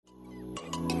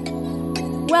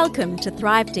Welcome to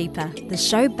Thrive Deeper, the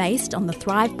show based on the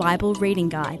Thrive Bible reading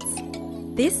guides.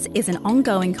 This is an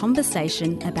ongoing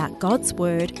conversation about God's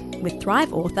Word with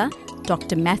Thrive author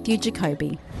Dr. Matthew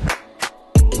Jacoby.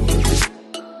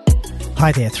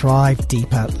 Hi there, Thrive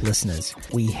Deeper listeners.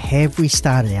 We have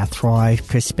restarted our Thrive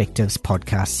Perspectives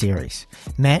podcast series.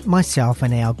 Matt, myself,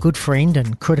 and our good friend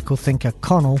and critical thinker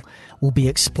Connell will be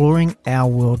exploring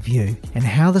our worldview and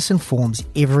how this informs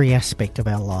every aspect of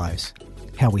our lives.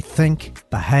 How we think,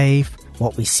 behave,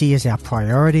 what we see as our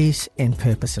priorities and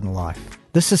purpose in life.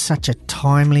 This is such a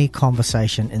timely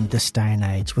conversation in this day and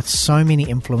age with so many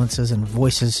influences and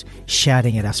voices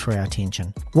shouting at us for our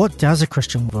attention. What does a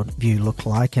Christian worldview look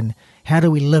like and how do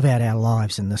we live out our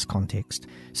lives in this context?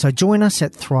 So join us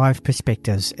at Thrive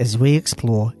Perspectives as we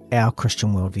explore our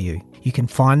Christian worldview. You can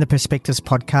find the Perspectives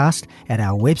podcast at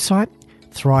our website,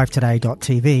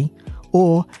 thrivetoday.tv,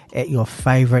 or at your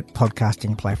favourite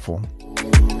podcasting platform.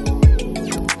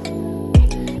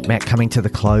 Matt, coming to the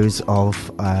close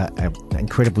of an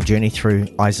incredible journey through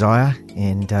Isaiah,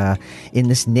 and in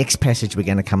this next passage we're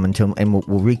going to come into, and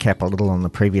we'll recap a little on the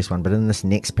previous one, but in this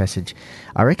next passage,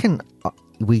 I reckon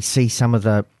we see some of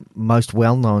the most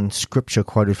well-known scripture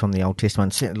quoted from the Old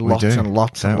Testament.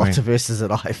 Lots of verses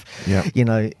that I've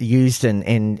used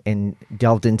and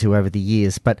delved into over the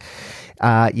years. But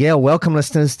welcome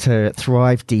listeners to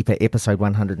Thrive Deeper, episode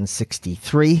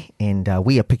 163, and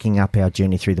we are picking up our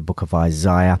journey through the book of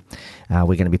Isaiah. We're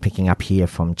going to be picking up here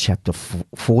from chapter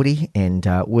 40 and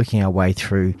working our way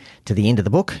through to the end of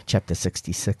the book, chapter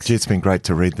 66. Gee, it's been great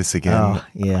to read this again. Oh,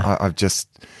 yeah. I've just...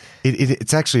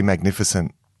 It's actually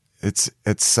magnificent. It's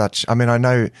such. I mean, I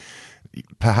know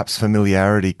perhaps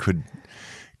familiarity could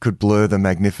blur the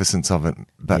magnificence of it,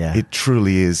 but it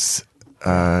truly is.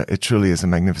 It truly is a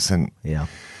magnificent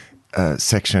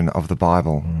section of the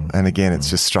Bible. And again,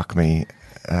 it's just struck me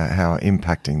how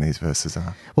impacting these verses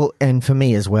are. Well, and for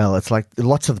me as well, it's like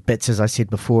lots of bits, as I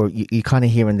said before, you kind of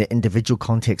hear in the individual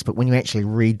context, but when you actually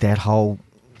read that whole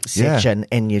section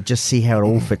and you just see how it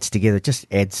all fits together, it just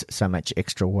adds so much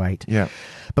extra weight. Yeah.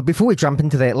 But before we jump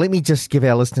into that, let me just give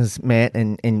our listeners, Matt,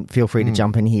 and feel free to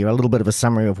jump in here, a little bit of a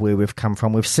summary of where we've come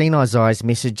from. We've seen Isaiah's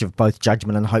message of both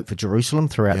judgment and hope for Jerusalem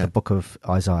throughout the book of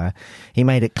Isaiah. He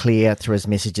made it clear through his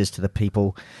messages to the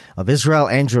people of Israel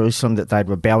and Jerusalem that they'd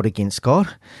rebelled against God.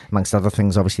 Amongst other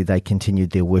things, obviously, they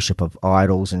continued their worship of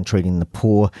idols and treating the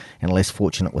poor and less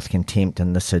fortunate with contempt,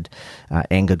 and this had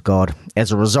angered God.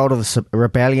 As a result of this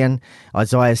rebellion,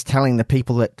 Isaiah is telling the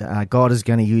people that God is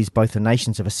going to use both the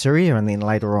nations of Assyria and then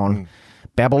later on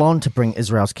Babylon to bring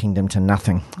Israel's kingdom to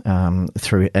nothing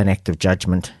through an act of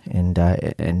judgment.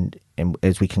 And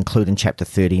as we conclude in chapter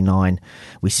 39,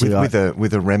 we see with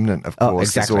a remnant, of course.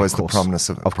 Exactly, there's always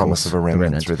the promise of a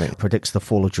remnant through that. Predicts the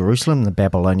fall of Jerusalem, the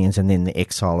Babylonians, and then the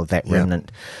exile of that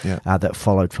remnant that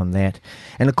followed from that.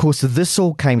 And of course, this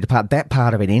all came to part. That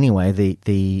part of it, anyway,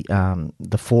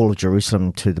 the fall of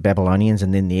Jerusalem to the Babylonians,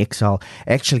 and then the exile,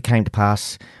 actually came to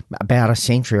pass about a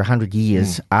century, 100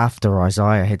 years after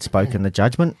Isaiah had spoken the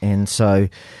judgment. And so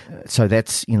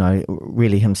that's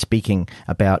really him speaking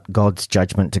about God's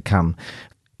judgment to come.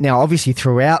 Now, obviously,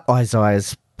 throughout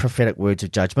Isaiah's prophetic words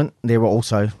of judgment, there were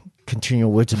also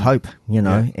continual words of hope,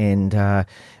 and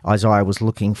Isaiah was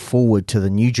looking forward to the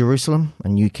new Jerusalem, a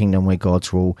new kingdom where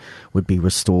God's rule would be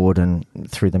restored and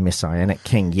through the Messianic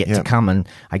King yet to come, and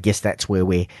I guess that's where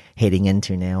we're heading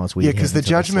into now as we because the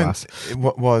judgment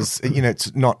was,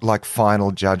 it's not like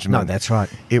final judgment. No, that's right.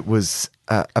 It was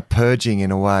a purging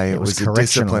in a way. It was a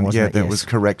discipline. That was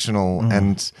correctional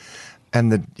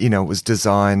and it was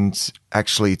designed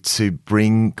actually to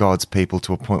bring God's people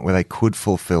to a point where they could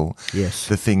fulfill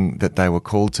the thing that they were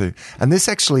called to. And this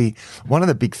actually, one of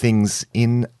the big things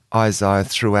in Isaiah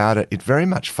throughout it very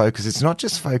much focuses, it's not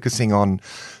just focusing on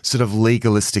sort of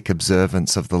legalistic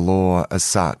observance of the law as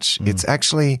such. It's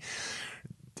actually,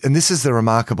 and this is the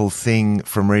remarkable thing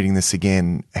from reading this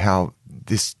again, how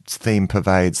this theme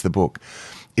pervades the book,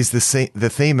 is the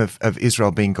theme of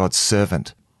Israel being God's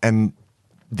servant. And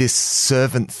this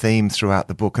servant theme throughout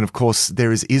the book. And of course,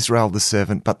 there is Israel the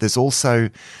servant, but there's also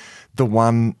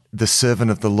the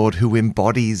servant of the Lord who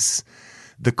embodies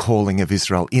the calling of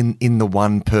Israel in the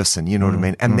one person, you know what I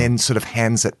mean? And then sort of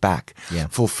hands it back,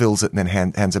 fulfills it and then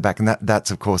hands it back. And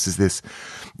that's of course is this,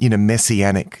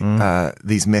 messianic,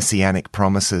 these messianic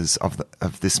promises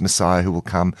of this Messiah who will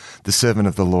come, the servant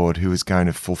of the Lord who is going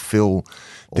to fulfill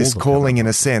this calling in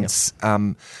a sense,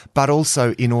 but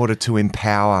also in order to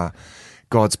empower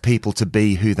God's people to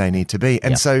be who they need to be.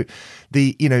 And so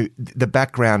the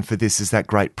background for this is that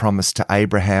great promise to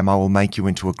Abraham, I will make you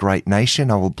into a great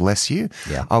nation. I will bless you.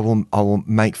 Yeah. I will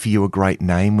make for you a great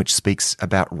name, which speaks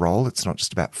about role. It's not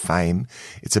just about fame.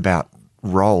 It's about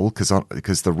role,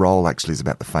 because the role actually is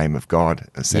about the fame of God,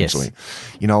 essentially.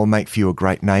 Yes. I will make for you a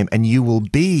great name, and you will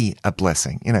be a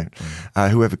blessing.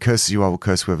 Whoever curses you, I will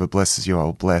curse. Whoever blesses you, I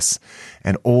will bless.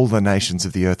 And all the nations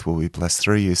of the earth will be blessed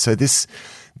through you. So this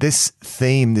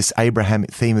theme, this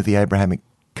theme of the Abrahamic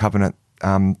covenant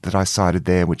that I cited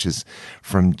there, which is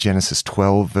from Genesis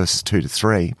 12, verses 2 to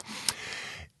 3,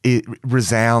 it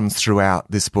resounds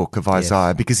throughout this book of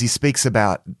Isaiah, because he speaks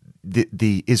about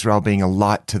the Israel being a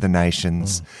light to the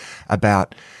nations,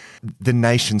 about the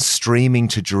nation streaming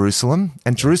to Jerusalem.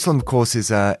 And Jerusalem, of course,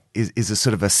 is a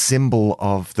sort of a symbol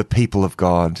of the people of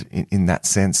God in that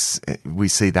sense. We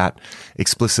see that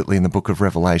explicitly in the book of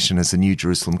Revelation as the new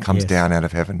Jerusalem comes down out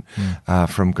of heaven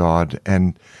from God.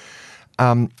 And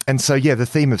so, the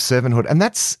theme of servanthood. And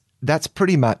that's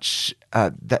pretty much,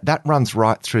 that runs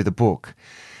right through the book.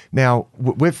 Now,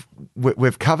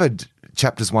 we've covered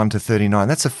chapters 1 to 39.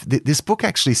 This book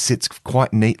actually sits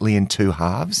quite neatly in two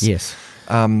halves. Yes.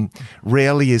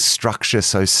 Rarely is structure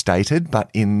so stated, but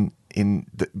in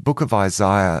the book of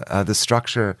Isaiah, the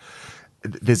structure,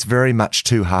 there's very much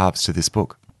two halves to this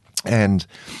book. And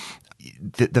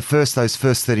those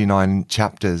first 39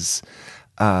 chapters,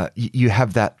 you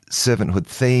have that servanthood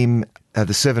theme, the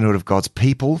servanthood of God's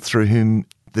people through whom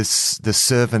the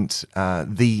servant,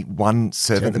 the one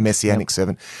servant, the messianic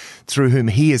servant, through whom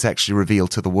he is actually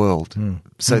revealed to the world.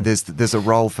 So there's a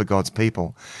role for God's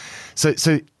people.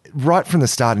 So right from the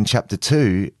start in chapter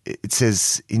 2, it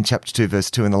says in chapter 2,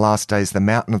 verse 2, in the last days, the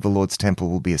mountain of the Lord's temple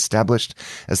will be established.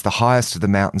 As the highest of the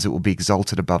mountains, it will be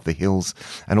exalted above the hills,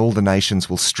 and all the nations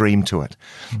will stream to it.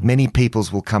 Many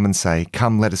peoples will come and say,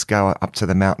 come, let us go up to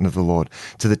the mountain of the Lord,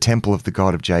 to the temple of the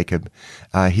God of Jacob.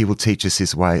 He will teach us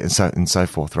his way, and so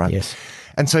forth, right? Yes.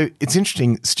 And so it's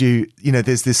interesting, Stu,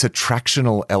 there's this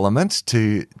attractional element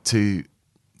to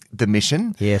the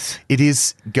mission. Yes.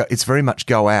 It's very much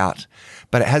go out,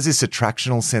 but it has this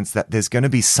attractional sense that there's going to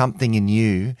be something in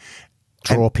you.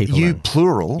 Draw people you in.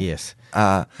 Plural. Yes.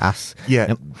 Us. Yeah.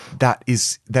 Yep. That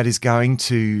is going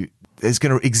to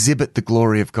exhibit the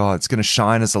glory of God. It's going to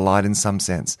shine as a light in some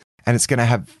sense. And it's going to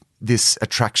have this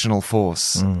attractional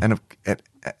force. And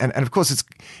of course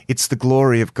it's the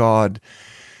glory of God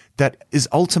that is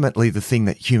ultimately the thing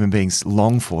that human beings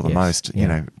long for the most,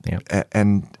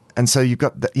 and so you've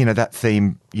got that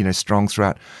theme, strong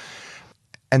throughout.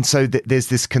 And so there's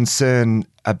this concern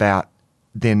about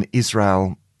then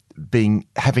Israel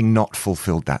having not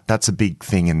fulfilled that. That's a big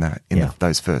thing in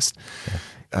those first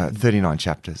 39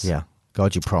 chapters. Yeah.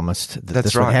 God, you promised that that's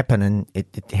this right. would happen, and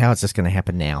how is this going to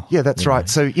happen now? Yeah, that's right.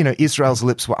 So, Israel's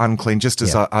lips were unclean, just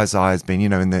as Isaiah's been,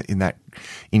 in that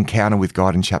encounter with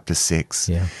God in chapter 6.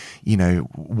 Yeah.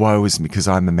 Woe is me because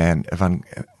I'm a man of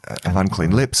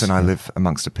unclean lips, and I live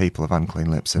amongst a people of unclean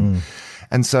lips.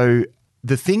 And so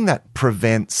the thing that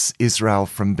prevents Israel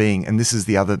from being, and this is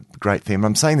the other great theme,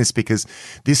 I'm saying this because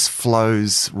this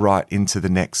flows right into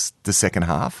the second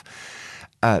half.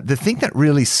 The thing that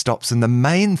really stops, and the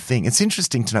main thing, it's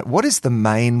interesting to know, what is the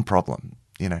main problem,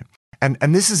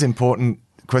 And this is important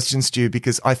question, Stu,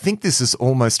 because I think this is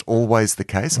almost always the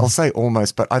case. I'll say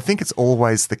almost, but I think it's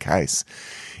always the case.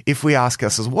 If we ask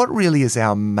ourselves, what really is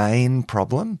our main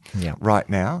problem right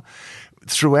now?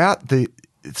 Throughout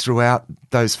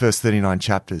those first 39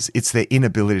 chapters, it's their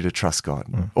inability to trust God.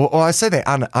 Or I say their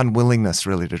unwillingness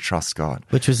really to trust God.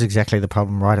 Which was exactly the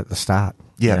problem right at the start.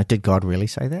 Yeah. Did God really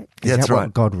say that? Is that's that right.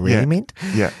 what God really meant?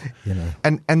 Yeah.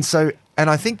 And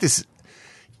I think this,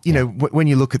 when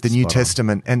you look at the New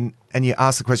Testament and you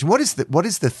ask the question, what is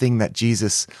the thing that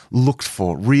Jesus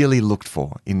really looked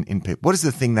for in people? What is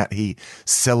the thing that he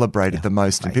celebrated the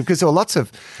most in people? Because there were lots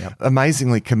of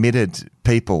amazingly committed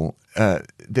people.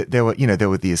 There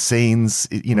were the Essenes,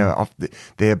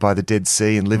 there by the Dead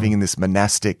Sea and living in this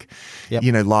monastic,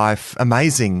 life,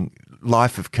 amazing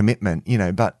life of commitment,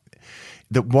 but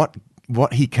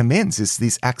what he commends is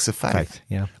these acts of faith.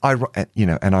 Yeah.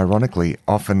 And ironically,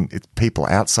 often it's people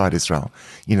outside Israel,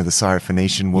 the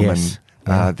Syrophoenician woman,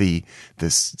 the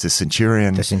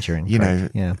centurion. The centurion,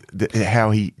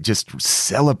 how he just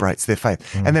celebrates their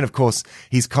faith. And then, of course,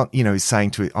 he's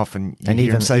saying to it often,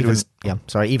 even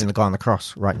the guy on the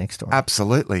cross right next to him.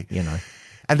 Absolutely.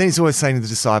 And then he's always saying to the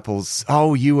disciples,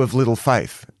 oh, you of little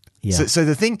faith. Yeah. So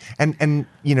the thing, and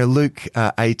Luke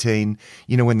 18,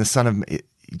 when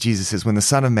Jesus says, when the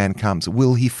Son of Man comes,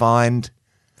 will he find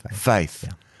faith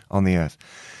on the earth?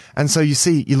 And so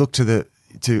you look to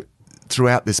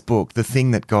throughout this book, the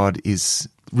thing that God is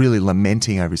really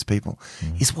lamenting over his people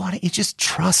is, why don't you just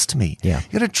trust me? Yeah.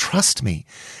 You got to trust me.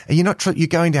 And you're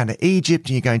going down to Egypt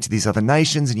and you're going to these other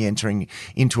nations and you're entering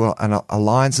into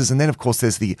alliances. And then, of course,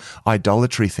 there's the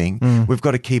idolatry thing. We've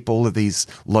got to keep all of these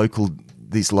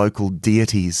local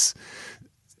deities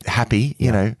happy,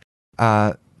 you know,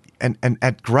 and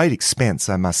at great expense,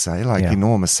 I must say, like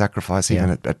enormous sacrifice, even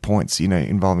at points, you know,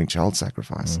 involving child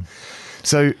sacrifice.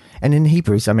 So, and in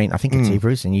Hebrews, I mean, I think it's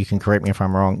Hebrews, and you can correct me if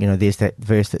I'm wrong. You know, there's that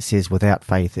verse that says, "Without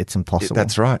faith, it's impossible."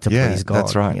 That's right. To please God.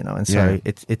 That's right. You know, and so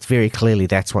it's very clearly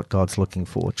that's what God's looking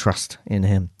for: trust in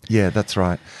Him. Yeah, that's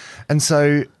right. And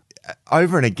so,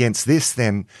 over and against this,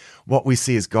 then what we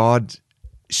see is God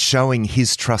showing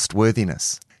His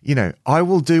trustworthiness. You know, I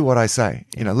will do what I say.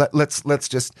 You know, let's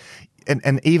just.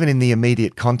 And even in the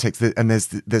immediate context, and there's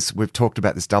this, we've talked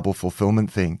about this double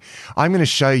fulfillment thing. I'm going to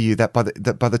show you that by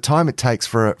the time it takes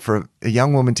for a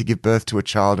young woman to give birth to a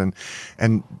child, and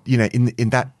you know, in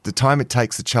that the time it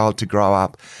takes the child to grow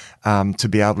up, to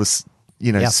be able to,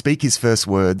 you know, speak his first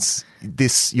words,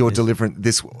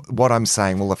 what I'm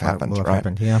saying will have happened, right?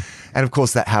 Happened, yeah. And of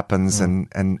course that happens, and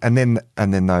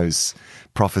then those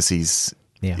prophecies,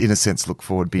 in a sense, look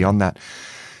forward beyond that.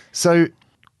 So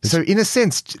in a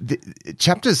sense,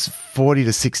 chapters 40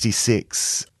 to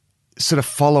 66 sort of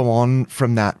follow on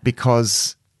from that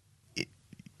because,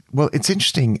 it's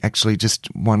interesting actually, just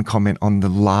one comment on the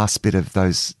last bit of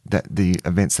the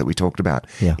events that we talked about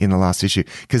in the last issue,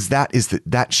 because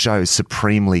that shows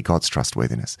supremely God's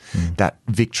trustworthiness, that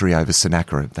victory over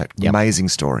Sennacherib, that amazing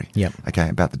story,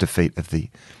 about the defeat of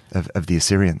the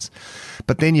Assyrians.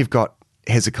 But then you've got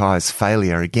Hezekiah's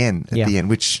failure again at the end,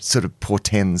 which sort of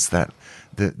portends that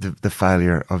the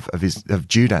failure of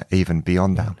Judah even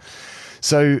beyond that.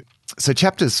 So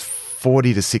chapters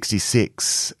 40 to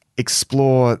 66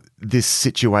 explore this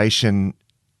situation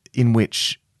in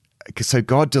which, so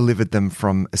God delivered them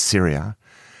from Assyria,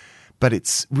 but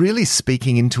it's really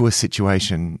speaking into a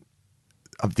situation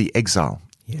of the exile.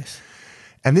 Yes.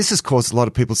 And this has caused a lot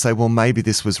of people to say, well, maybe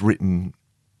this was written,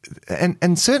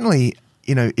 and certainly,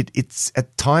 you know, it's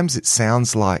at times it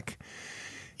sounds like,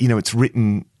 you know, it's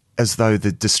written as though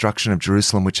the destruction of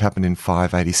Jerusalem, which happened in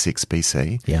 586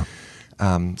 BC. Yeah.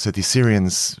 So the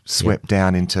Assyrians swept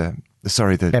down into,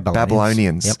 the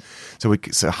Babylonians. Yep.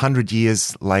 So 100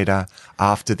 years later,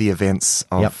 after the events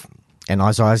of... Yep. And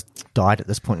Isaiah died at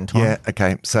this point in time. Yeah,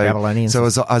 okay. So Babylonians. So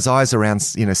Isaiah's around,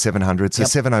 700. So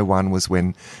 701 was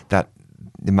when that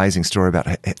amazing story about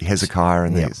Hezekiah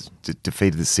and the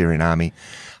defeat of the Syrian army.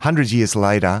 100 years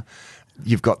later,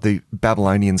 you've got the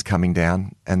Babylonians coming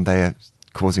down, and they're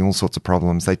causing all sorts of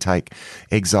problems. They take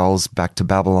exiles back to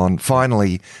Babylon.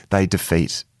 Finally, they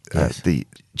defeat the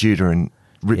Judah and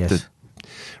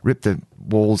rip the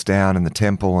walls down in the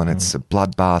temple, and it's a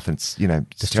bloodbath, and it's, you know,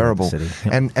 it's terrible.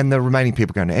 And the remaining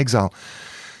people go into exile.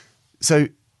 So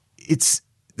it's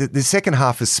the second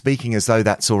half is speaking as though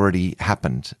that's already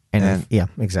happened. And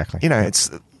exactly. You know,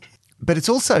 but it's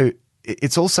also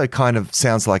kind of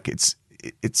sounds like it's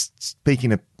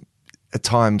speaking at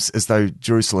times as though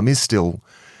Jerusalem is still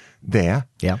there.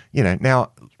 Yeah. You know,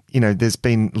 now, you know, there's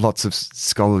been lots of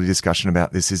scholarly discussion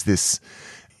about this. Is this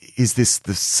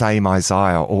the same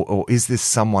Isaiah, or is this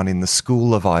someone in the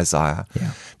school of Isaiah?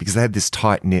 Yeah. Because they had this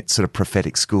tight-knit sort of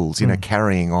prophetic schools, you know,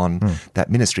 carrying on that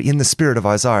ministry in the spirit of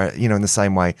Isaiah, you know, in the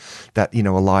same way that, you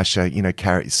know, Elisha, you know,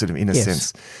 carries sort of, in a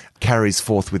sense, carries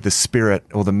forth with the spirit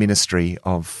or the ministry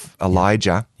of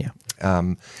Elijah. Yeah.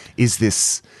 Is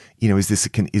this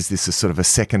a sort of a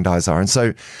second Isaiah? And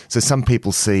so some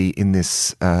people see in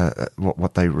this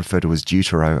what they refer to as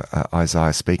Deutero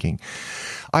Isaiah speaking.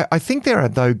 I think there are,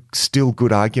 though, still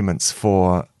good arguments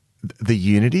for the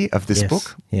unity of this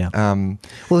book. Yeah.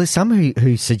 Well, there's some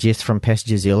who suggest from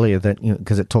passages earlier that, you know,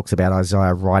 because it talks about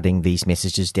Isaiah writing these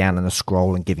messages down in a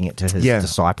scroll and giving it to his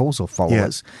disciples or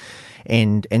followers.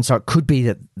 And so it could be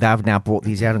that they've now brought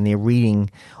these out and they're reading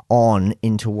on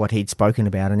into what he'd spoken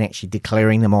about and actually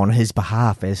declaring them on his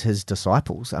behalf as his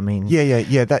disciples. I mean,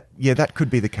 that could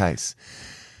be the case.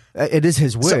 It is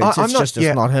his words. So it's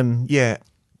not him. Yeah,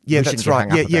 that's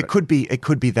right. Yeah, it could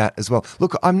be that as well.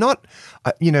 Look, I'm not.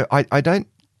 I don't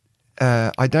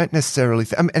necessarily.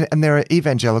 And there are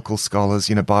evangelical scholars,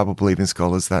 you know, Bible believing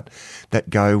scholars that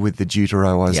go with the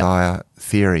Deutero Isaiah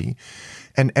theory.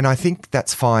 And I think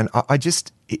that's fine.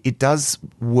 It does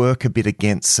work a bit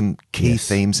against some key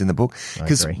themes in the book,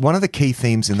 because one of the key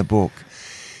themes in the book,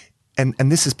 and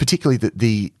this is particularly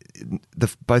the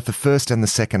both the first and the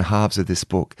second halves of this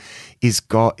book, is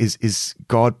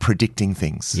God predicting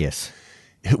things. Yes.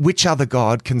 which other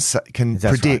God can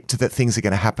predict that things are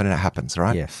going to happen and it happens,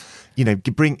 right? Yes.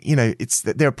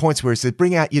 There are points where he says,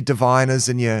 bring out your diviners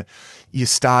and your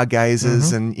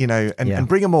stargazers and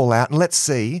bring them all out and let's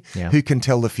see who can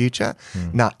tell the future.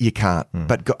 No, you can't.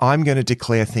 But I'm going to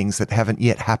declare things that haven't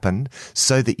yet happened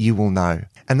so that you will know.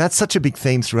 And that's such a big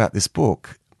theme throughout this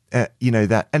book.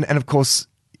 That, and of course,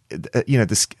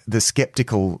 the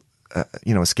skeptical,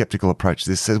 a skeptical approach to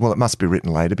this says, well, it must be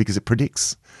written later because it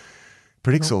predicts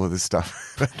all of this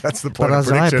stuff. That's the point. But of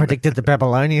Isaiah predicted the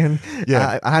Babylonian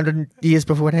 100 years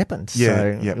before it happened.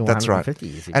 Yeah, that's right.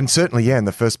 And certainly, in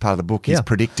the first part of the book, he's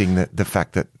predicting the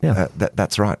fact that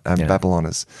that's right. Babylon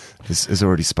is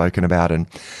already spoken about, and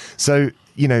so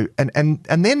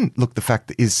and then look, the fact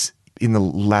that is in the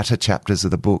latter chapters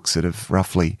of the book, sort of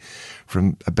roughly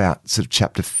from about sort of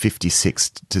chapter 56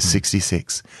 to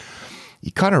 66, he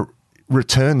kind of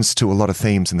returns to a lot of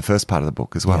themes in the first part of the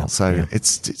book as well. It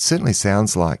certainly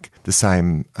sounds like the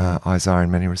same Isaiah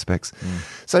in many respects.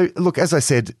 So look, as I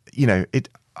said,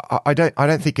 I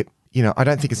don't think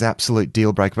it's an absolute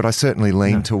deal breaker, but I certainly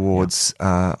lean towards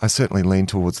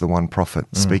the one prophet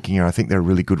speaking here. I think there are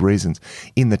really good reasons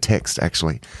in the text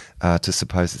actually to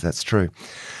suppose that that's true.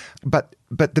 But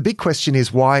the big question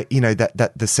is why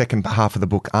that the second half of the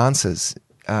book answers,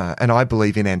 and I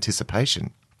believe in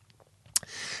anticipation.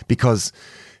 Because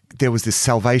there was this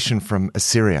salvation from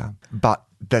Assyria, but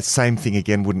that same thing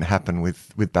again wouldn't happen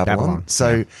with Babylon.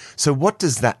 So what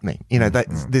does that mean?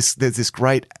 There's this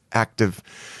great act of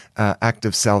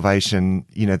salvation,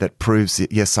 that proves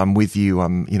that yes, I'm with you. I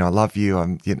love you.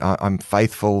 I'm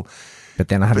faithful. But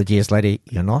then 100 years later,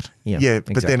 you're not.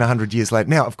 Exactly. But then 100 years later,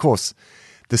 now of course.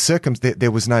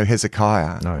 There was no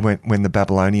Hezekiah when the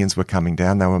Babylonians were coming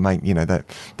down. They were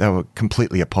they were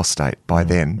completely apostate by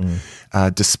then,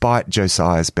 despite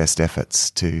Josiah's best efforts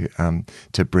to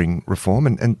bring reform,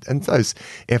 and those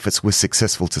efforts were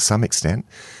successful to some extent,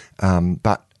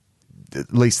 but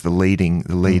at least the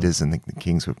leaders and the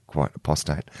kings were quite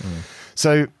apostate.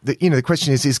 So the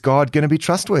question is God going to be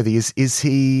trustworthy? Is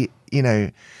he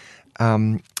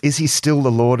is he still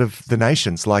the Lord of the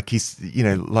nations like he's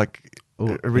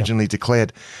originally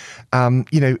declared?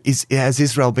 Has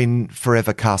Israel been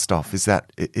forever cast off? Is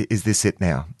this it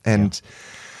now? And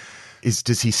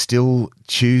does he still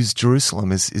choose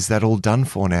Jerusalem? Is that all done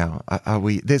for now? Are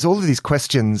we? There's all of these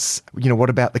questions. What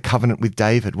about the covenant with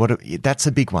David? That's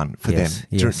a big one for them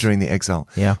during the exile.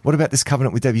 Yeah. What about this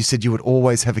covenant with David? You said you would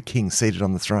always have a king seated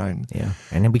on the throne. Yeah.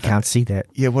 And then we can't see that.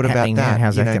 Yeah. What about that? Now?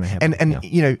 How's that going to happen?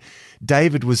 And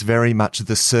David was very much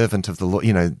the servant of the Lord.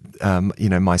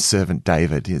 My servant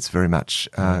David. It's very much.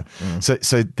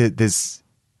 So there's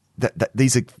that.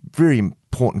 These are very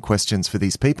important questions for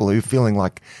these people who are feeling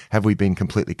like, have we been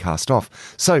completely cast off?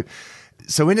 So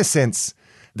in a sense,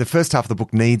 the first half of the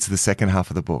book needs the second half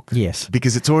of the book. Yes,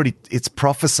 because it's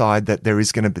prophesied that there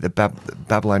is going to be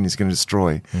Babylon is going to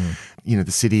destroy,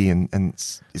 the city, and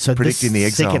it's predicting the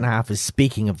exile. The second half is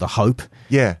speaking of the hope,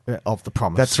 of the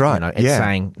promise. That's right. It's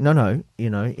saying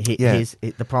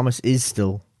the promise is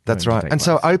still. That's right. And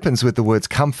so it opens with the words,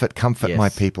 comfort, comfort my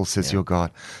people, says your God.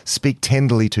 Speak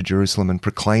tenderly to Jerusalem and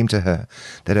proclaim to her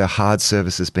that her hard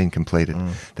service has been completed,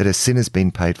 that her sin has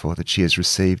been paid for, that she has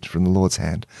received from the Lord's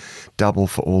hand double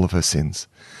for all of her sins.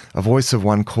 A voice of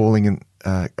one calling in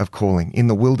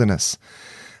the wilderness,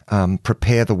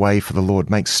 prepare the way for the Lord,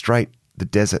 make straight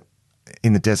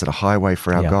in the desert a highway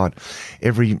for our God.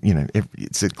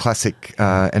 It's a classic,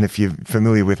 and if you're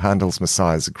familiar with Handel's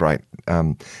Messiah, it's a great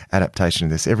adaptation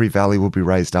of this. Every valley will be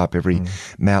raised up, every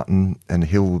mountain and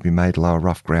hill will be made low,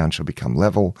 rough ground shall become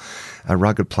level, a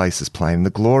rugged place is plain. The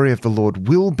glory of the Lord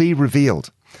will be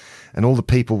revealed, and all the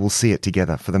people will see it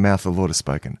together, for the mouth of the Lord has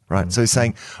spoken. Right? So he's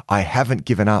saying, I haven't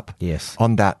given up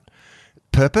on that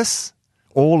purpose.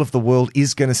 All of the world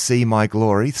is going to see my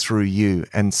glory through you.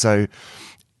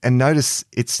 And notice,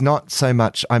 it's not so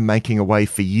much I'm making a way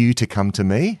for you to come to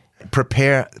me.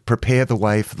 Prepare the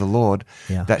way for the Lord,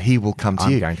 that he will come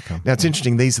to you. Going to come. Now, it's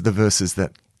interesting. These are the verses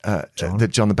that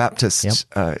John the Baptist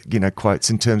quotes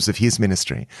in terms of his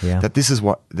ministry. That this is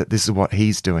what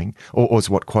he's doing, or is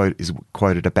what is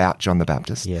quoted about John the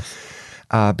Baptist. Yes.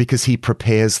 Because he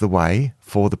prepares the way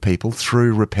for the people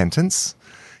through repentance.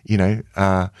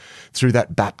 Through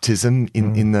that baptism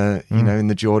in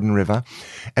the Jordan River,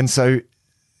 and so.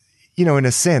 In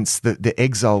a sense, the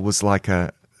exile was like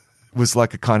a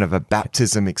kind of a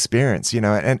baptism experience,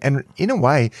 and in a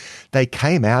way, they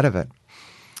came out of it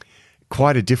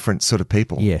quite a different sort of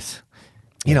people. Yes.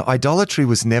 You know, idolatry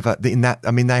was never in that.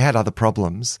 I mean, they had other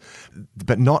problems,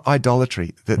 but not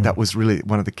idolatry. That was really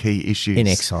one of the key issues in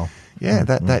exile. Yeah,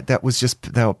 that was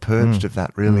just, they were purged of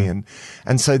that really,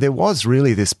 and so there was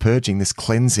really this purging, this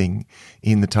cleansing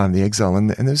in the time of the exile, and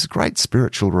there was a great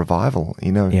spiritual revival.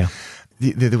 You know,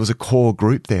 there was a core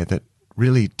group there that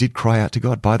really did cry out to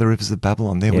God by the rivers of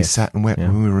Babylon. There we sat and wept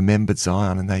when we remembered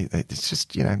Zion, and they it's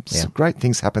just, you know, some great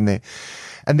things happened there,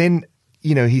 and then,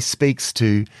 you know, he speaks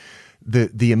to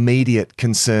the immediate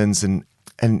concerns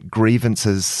and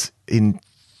grievances in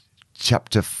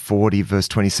chapter 40, verse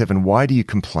 27. Why do you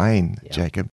complain,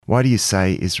 Jacob? Why do you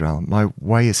say, Israel, my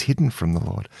way is hidden from the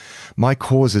Lord? My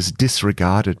cause is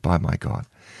disregarded by my God.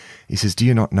 He says, do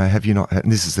you not know? Have you not heard?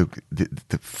 And this is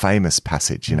the famous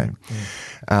passage, you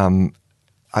know.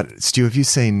 Stu, have you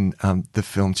seen the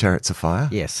film Chariots of Fire?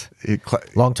 Yes.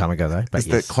 Long time ago, though. But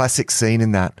the classic scene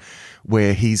in that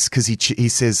where he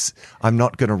says, I'm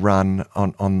not going to run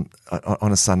on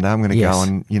a Sunday. I'm going to go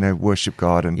and, you know, worship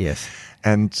God.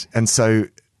 And and so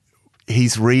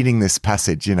he's reading this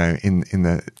passage, you know, in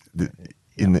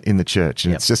the church,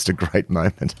 and it's just a great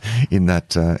moment in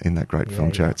that great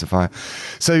film Chariots of Fire.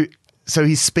 So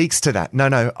he speaks to that. No,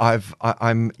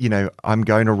 I'm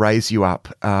going to raise you up.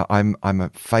 I'm a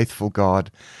faithful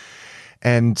God,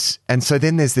 and so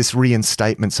then there's this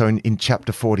reinstatement. So in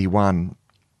chapter 41,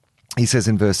 he says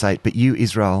in verse 8, "But you,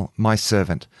 Israel, my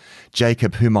servant,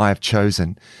 Jacob, whom I have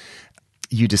chosen,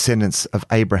 you descendants of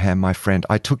Abraham, my friend,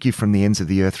 I took you from the ends of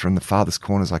the earth, from the farthest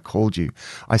corners I called you.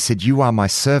 I said, you are my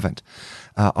servant.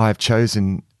 I have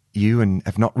chosen you and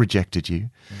have not rejected you.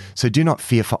 So do not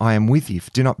fear, for I am with you.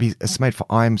 Do not be dismayed, for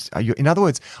I am." In other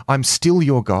words, I'm still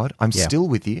your God. I'm still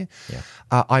with you.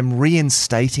 I'm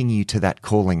reinstating you to that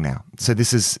calling now. So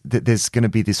there's going to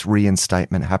be this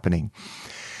reinstatement happening.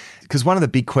 Because one of the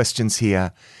big questions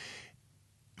here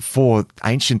for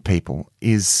ancient people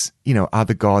is, you know, are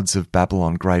the gods of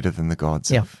Babylon greater than the gods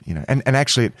of, you know, and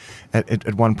actually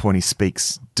at one point he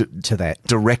speaks to that,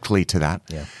 directly to that.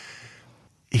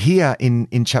 Here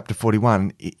in chapter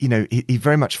 41, you know, he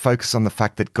very much focused on the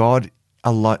fact that God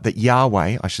alone, that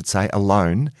Yahweh, I should say,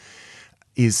 alone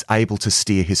is able to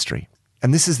steer history.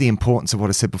 And this is the importance of what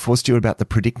I said before, Stuart, about the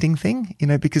predicting thing, you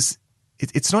know, because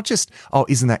it's not just, oh,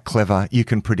 isn't that clever? You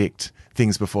can predict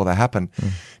things before they happen.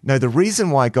 No, the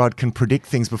reason why God can predict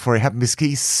things before they happen is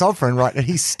he's sovereign, right? And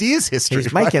he steers history.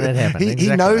 He's making it happen. He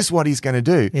knows what he's going to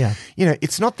do. You know,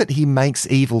 it's not that he makes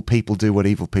evil people do what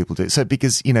evil people do. So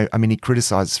because, you know, I mean, he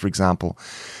criticizes, for example,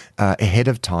 ahead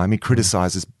of time, he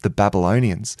criticizes the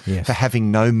Babylonians for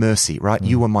having no mercy, right?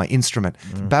 You were my instrument.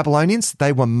 Babylonians,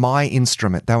 they were my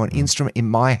instrument. They were an instrument in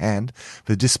my hand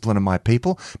for the discipline of my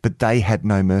people, but they had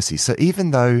no mercy. So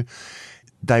even though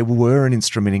they were an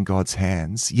instrument in God's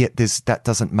hands, yet that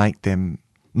doesn't make them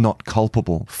not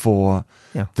culpable for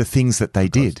the things that they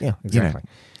did. Yeah, exactly.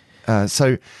 You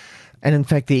know? And in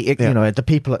fact, you know, the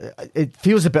people, it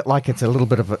feels a bit like it's a little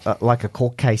bit of like a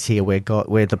court case here where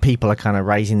the people are kind of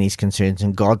raising these concerns,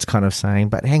 and God's kind of saying,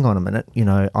 but hang on a minute, you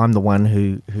know, I'm the one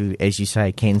who, as you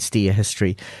say, can steer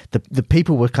history. The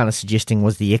people were kind of suggesting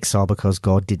was the exile because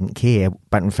God didn't care,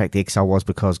 but in fact the exile was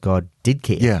because God did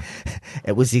care. Yeah.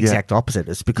 It was the exact opposite.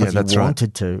 It's because he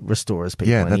wanted to restore his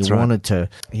people, and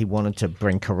he wanted to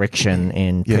bring correction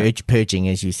and purging,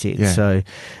 as you said. So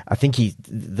I think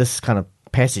this kind of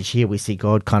passage here, we see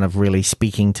God kind of really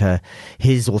speaking to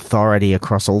his authority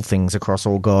across all things, across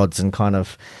all gods, and kind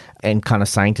of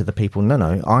saying to the people,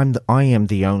 no, I am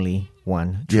the only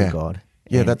one true God.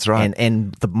 Yeah, that's right.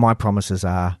 And my promises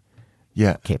are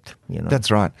kept. You know,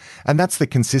 that's right, and that's the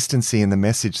consistency in the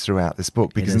message throughout this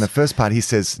book. Because in the first part, he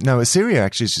says, "No, Assyria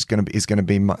actually is going to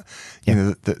be my, you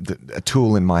know, a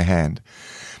tool in my hand."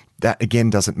 That again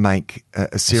doesn't make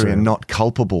Assyria not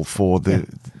culpable for the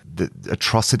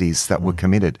atrocities that were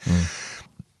committed.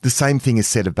 The same thing is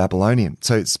said of Babylonian.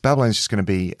 So Babylon's just going to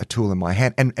be a tool in my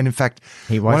hand. And in fact,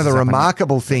 one of the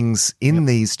remarkable things in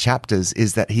these chapters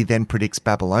is that he then predicts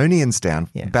Babylon's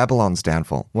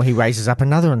downfall. Well, he raises up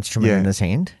another instrument in his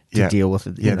hand to deal with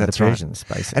the Persians,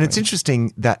 basically. And it's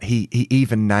interesting that he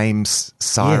even names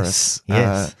Cyrus.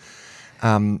 Yes.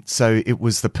 So it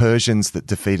was the Persians that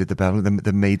defeated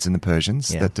the Medes and the Persians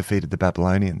that defeated the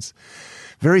Babylonians.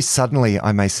 Very suddenly,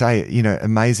 I may say, you know,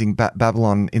 amazing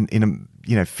Babylon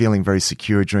feeling very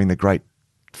secure during the great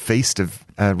feast of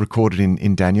recorded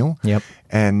in Daniel. Yep.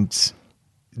 And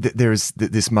there is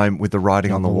this moment with the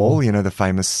writing on the wall, you know, the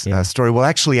famous story. Well,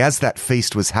 actually, as that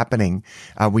feast was happening,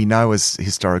 we know as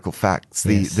historical facts,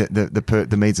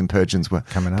 the Medes and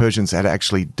Persians had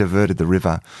actually diverted the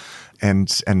river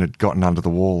and had gotten under the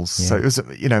walls. So it was,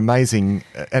 you know, amazing.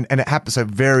 And it happened, so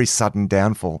very sudden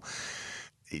downfall.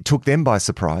 it took them by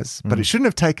surprise, but it shouldn't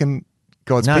have taken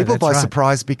God's people by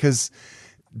surprise, because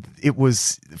it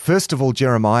was, first of all,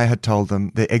 Jeremiah had told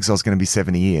them the exile's going to be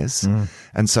 70 years.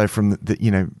 And so from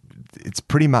it's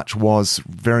pretty much was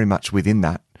very much within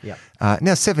that. Yeah.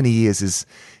 Now 70 years is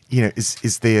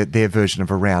their version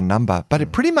of a round number, but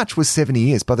it pretty much was 70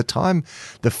 years. By the time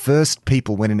the first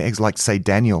people went into exile, like say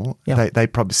Daniel, they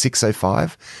probably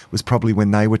 605 was probably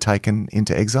when they were taken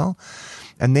into exile.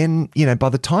 And then, by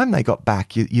the time they got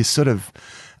back, you sort of,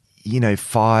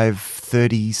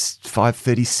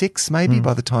 536 maybe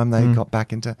by the time they got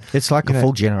back into. It's like a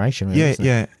full generation. Really, isn't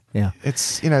it? Yeah.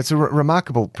 It's, it's a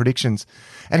remarkable predictions.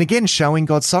 And again, showing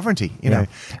God's sovereignty,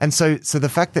 And so the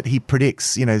fact that he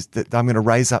predicts, that I'm going to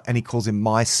raise up, and he calls him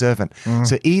my servant.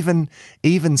 So even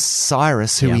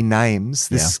Cyrus, who he names,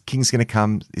 this king's going to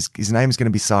come, his name is going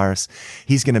to be Cyrus.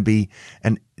 He's going to be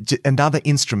another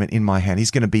instrument in my hand.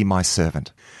 He's going to be my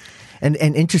servant. And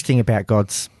interesting about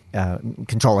God's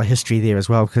control of history there as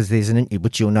well, because there's an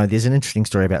interesting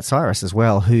story about Cyrus as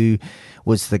well, who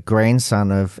was the grandson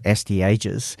of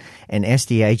Astyages, and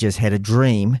Astyages had a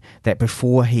dream that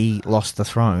before he lost the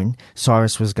throne,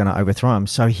 Cyrus was going to overthrow him.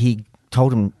 So he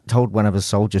told one of his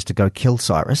soldiers to go kill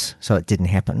Cyrus, so it didn't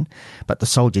happen. But the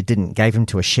soldier didn't, gave him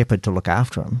to a shepherd to look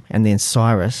after him, and then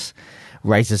Cyrus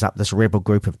raises up this rebel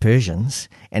group of Persians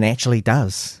and actually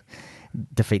does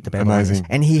defeat the Babylonians. Amazing.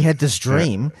 And he had this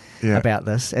dream about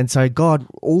this, and so God,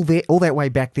 all that way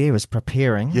back there, is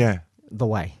preparing the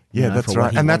way. That's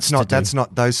right. And that's not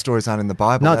those stories aren't in the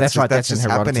Bible. No, that's right. That's in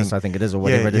Herodotus, happening. I think it is, or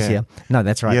whatever it is here. No,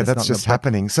 that's right. Yeah, that's just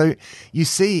happening. So you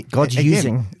see, God's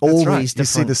using all these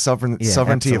different. You see the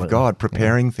sovereignty of God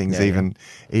preparing things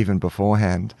even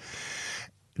beforehand.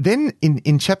 Then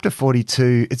in chapter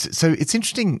 42, it's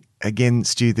interesting again,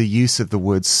 Stu, the use of the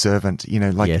word servant.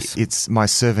 It's my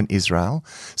servant Israel.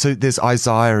 So there's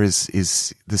Isaiah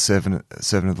is the servant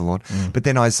of the Lord, but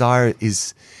then Isaiah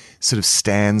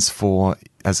stands for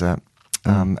as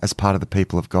part of the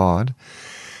people of God.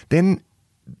 Then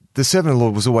the servant of the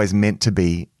Lord was always meant to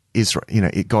be Israel,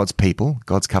 God's people,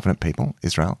 God's covenant people,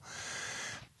 Israel.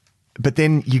 But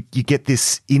then you get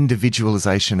this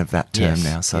individualization of that term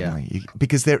now suddenly,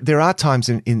 because there are times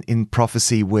in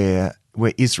prophecy where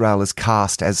Israel is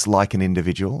cast as like an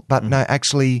individual, but no,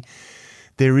 actually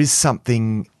there is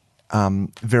something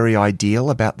very ideal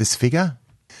about this figure.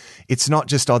 It's not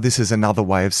just, this is another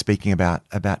way of speaking about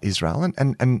Israel,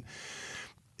 and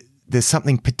there's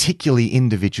something particularly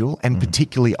individual and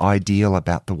particularly ideal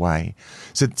about the way.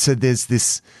 So there's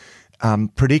this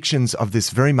predictions of this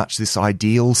very much this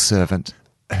ideal servant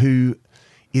who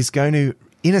is going to,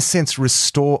 in a sense,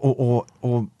 restore or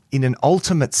in an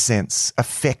ultimate sense,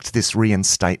 affect this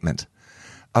reinstatement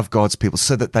of God's people,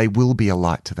 so that they will be a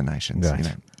light to the nations.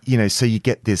 Right. So you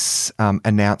get this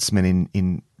announcement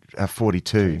in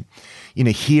 42.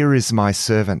 Here is my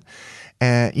servant.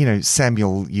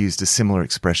 Samuel used a similar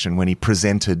expression when he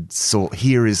presented Saul.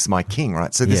 Here is my king.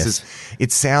 Right. So this is.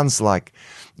 It sounds like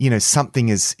something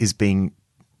is being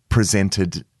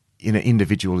presented. An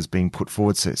individual is being put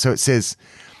forward. So it says,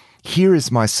 "Here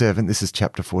is my servant." This is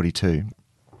chapter 42.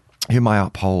 "Whom I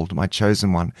uphold, my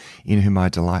chosen one, in whom I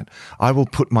delight. I will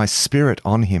put my spirit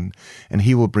on him, and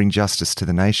he will bring justice to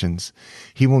the nations.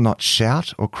 He will not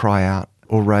shout or cry out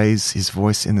or raise his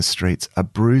voice in the streets. A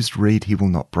bruised reed he will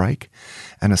not break,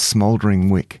 and a smouldering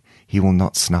wick he will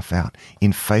not snuff out.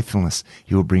 In faithfulness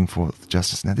he will bring forth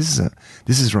justice." Now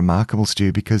this is remarkable,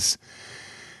 Stu, because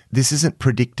this isn't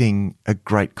predicting a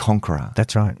great conqueror.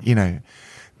 That's right.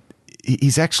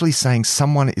 He's actually saying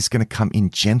someone is going to come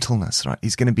in gentleness, right?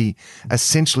 He's going to be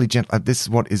essentially gentle. This is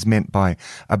what is meant by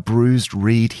a bruised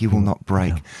reed he will not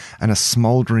break, and a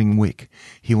smouldering wick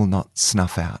he will not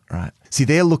snuff out, right? See,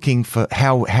 they're looking for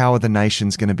how are the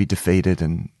nations going to be defeated,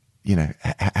 and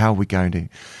how are we going to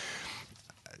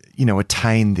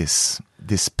attain this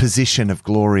position of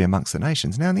glory amongst the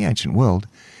nations. Now, in the ancient world,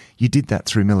 you did that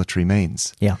through military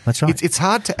means. Yeah, that's right. It's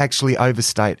hard to actually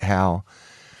overstate how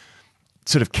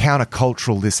sort of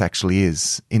countercultural this actually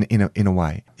is in a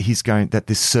way. He's going that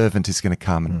this servant is going to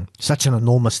come and such an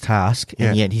enormous task,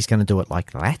 and yet he's going to do it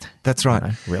like that. That's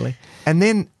right. Really. And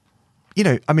then,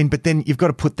 but then you've got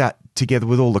to put that together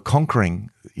with all the conquering,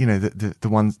 the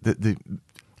ones the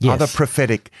other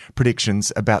prophetic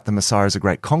predictions about the Messiah as a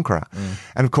great conqueror.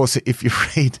 And of course, if you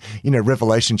read,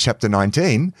 Revelation chapter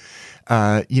 19,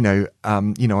 I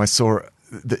saw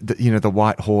the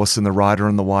white horse and the rider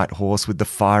on the white horse with the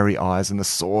fiery eyes and the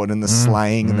sword and the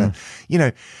slaying and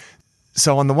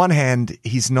so on the one hand,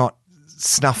 he's not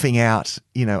snuffing out,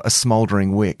 a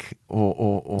smouldering wick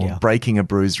or breaking a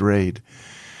bruised reed.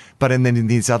 But then in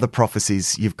these other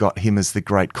prophecies, you've got him as the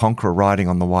great conqueror riding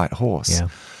on the white horse. Yeah.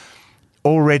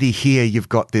 Already here, you've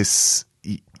got this,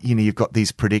 you've got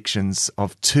these predictions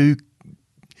of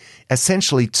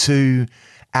essentially two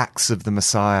acts of the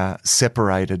Messiah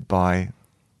separated by,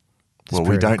 well,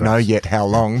 we don't know yet how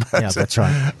long. But, yeah, that's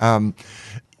right.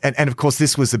 And of course,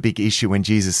 this was a big issue when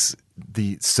Jesus,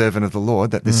 the servant of the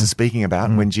Lord that this is speaking about,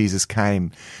 when Jesus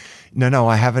came. No,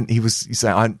 I haven't. He was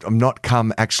saying, I'm not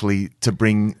come actually to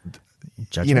bring,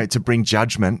 Judgment. to bring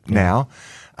judgment now.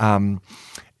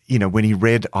 When he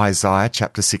read Isaiah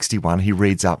chapter 61, he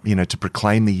reads up, to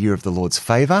proclaim the year of the Lord's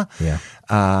favor.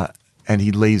 Yeah. And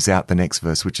he leaves out the next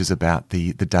verse, which is about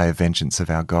the day of vengeance of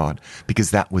our God,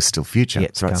 because that was still future.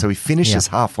 Right. So he finishes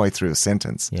halfway through a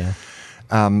sentence. Yeah.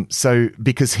 So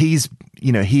because he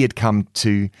had come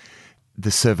to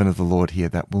the servant of the Lord here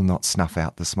that will not snuff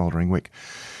out the smoldering wick.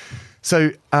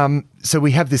 So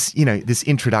we have this, this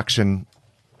introduction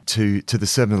to the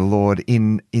servant of the Lord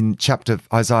in chapter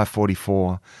Isaiah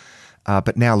 44.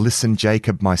 But now listen,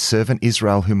 Jacob, my servant,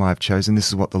 Israel, whom I have chosen. This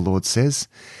is what the Lord says.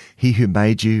 He who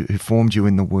made you, who formed you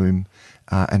in the womb,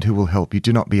 and who will help you.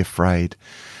 Do not be afraid.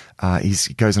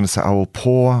 He goes on to say, I will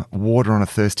pour water on a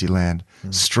thirsty land,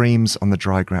 streams on the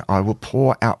dry ground. I will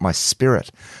pour out my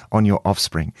spirit on your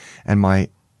offspring and my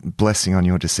blessing on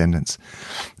your descendants.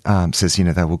 Says,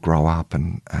 they will grow up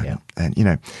and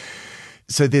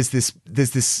So there's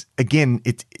this again,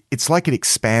 it's like it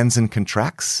expands and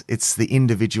contracts. It's the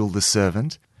individual, the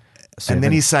servant. And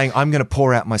then he's saying, I'm going to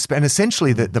pour out my spirit. And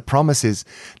essentially the promise is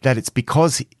that it's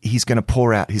because he's going to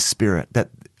pour out his spirit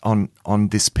that on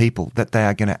this people, that they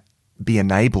are going to be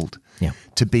enabled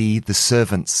to be the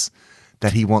servants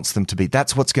that he wants them to be.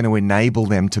 That's what's going to enable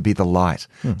them to be the light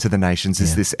to the nations,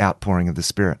 is this outpouring of the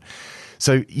Spirit.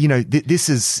 So, this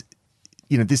is,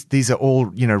 these are all,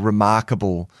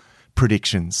 remarkable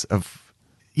predictions of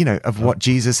what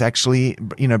Jesus actually,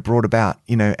 brought about,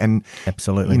 and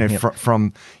absolutely,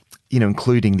 from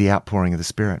including the outpouring of the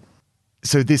Spirit.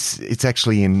 So it's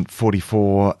actually in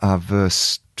 44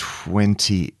 verse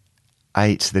 28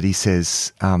 that he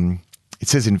says, it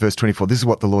says in verse 24, this is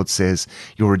what the Lord says,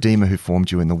 your Redeemer who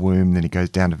formed you in the womb. Then he goes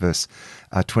down to verse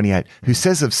 28, who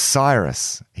says of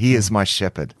Cyrus, he is my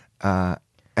shepherd,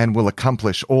 and will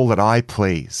accomplish all that I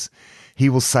please. He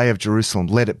will say of Jerusalem,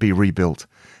 let it be rebuilt,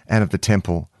 and of the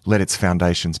temple, let its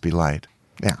foundations be laid.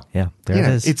 Now, there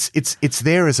it is. It's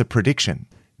there as a prediction.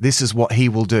 This is what he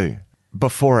will do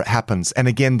before it happens. And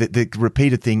again, the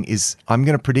repeated thing is, I'm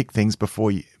going to predict things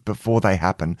before they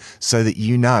happen, so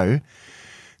that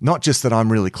not just that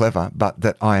I'm really clever, but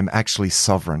that I am actually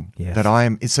sovereign. Yes. That I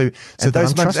am so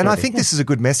those moments. And I think this is a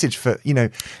good message for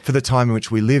for the time in which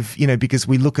we live. Because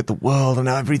we look at the world and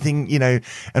everything,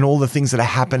 and all the things that are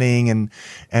happening,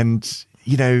 and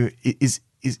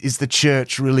is the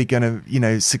church really going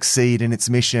to succeed in its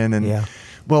mission? And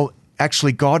well,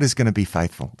 actually, God is going to be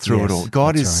faithful through it all.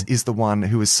 God is the one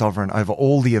who is sovereign over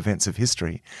all the events of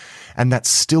history. And that's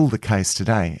still the case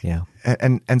today. Yeah.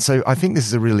 And so I think this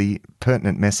is a really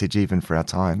pertinent message even for our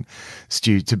time,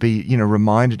 Stu, to be,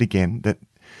 reminded again that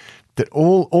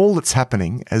all that's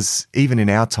happening, as even in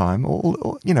our time,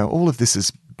 all of this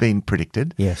has been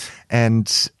predicted. Yes.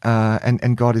 And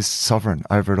God is sovereign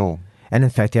over it all. And in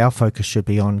fact, our focus should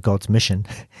be on God's mission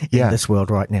in this world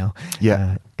right now,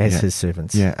 as his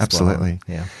servants. Yeah, absolutely.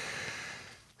 Well. Yeah.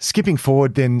 Skipping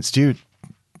forward then, Stu,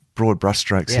 broad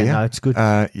brushstrokes here. No, it's good.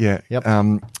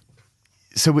 Yep.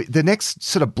 So the next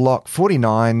sort of block,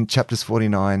 chapters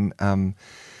 49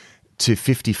 to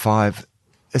 55,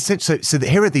 essentially. So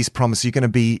here are these promises. You're going to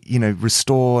be,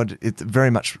 restored. It's very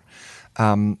much.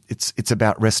 It's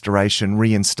about restoration,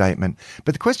 reinstatement.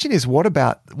 But the question is, what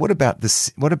about the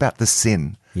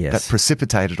sin that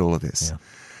precipitated all of this? Yeah.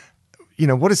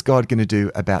 What is God going to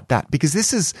do about that? Because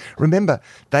this is, remember,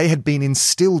 they had been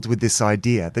instilled with this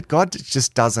idea that God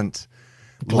just doesn't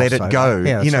let it go.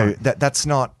 Yeah, that's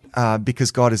not because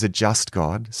God is a just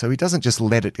God. So he doesn't just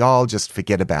let it go. I'll just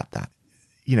forget about that.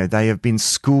 They have been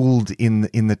schooled in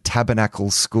the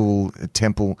tabernacle school,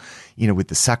 temple, with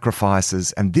the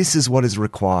sacrifices. And this is what is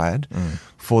required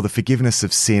for the forgiveness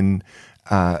of sin.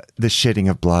 The shedding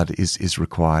of blood is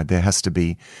required. There has to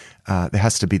be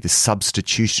the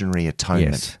substitutionary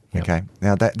atonement. Yes. Yep. Okay.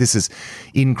 Now this is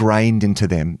ingrained into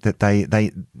them, that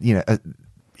they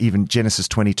even Genesis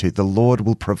 22, the Lord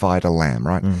will provide a lamb,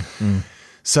 right?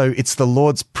 So it's the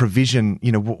Lord's provision.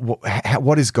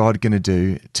 What is God going to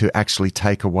do to actually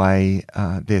take away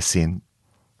their sin?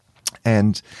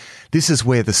 And this is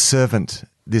where the servant,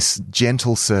 this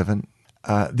gentle servant,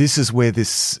 this is where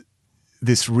this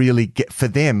really for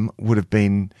them would have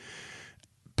been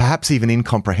perhaps even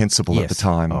incomprehensible at the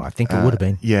time. Oh, I think it would have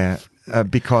been.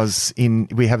 Because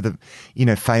we have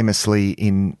famously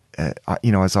in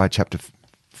Isaiah chapter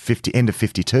 50, end of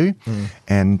 52,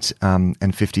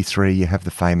 and 53, you have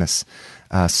the famous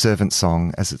servant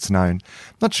song, as it's known.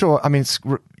 Not sure. I mean, it's,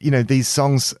 these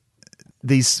songs,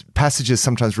 these passages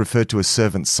sometimes referred to as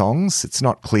servant songs. It's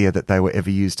not clear that they were ever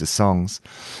used as songs.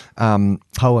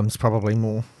 Poems, probably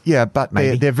more. Yeah, but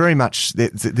they're very much,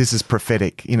 this is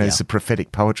prophetic, it's a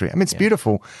prophetic poetry. I mean, it's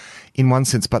beautiful in one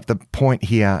sense, but the point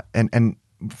here, and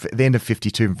at the end of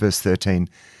 52, verse 13,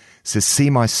 says, "See,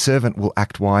 my servant will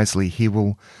act wisely. He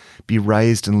will be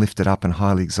raised and lifted up and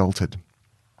highly exalted."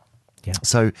 Yeah.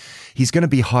 So he's going to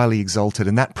be highly exalted,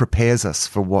 and that prepares us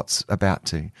for what's about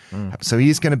to. So he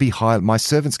is going to be my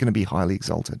servant's going to be highly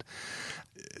exalted.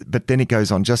 But then it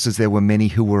goes on, just as there were many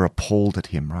who were appalled at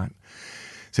him, right?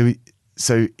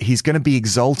 So he's going to be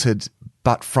exalted,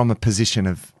 but from a position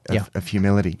of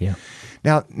humility. Yeah.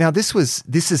 Now this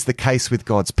is the case with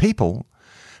God's people,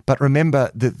 but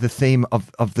remember that the theme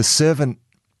of the servant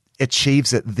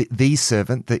achieves it, the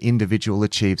servant, the individual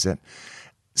achieves it,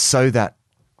 so that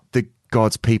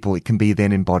God's people, it can be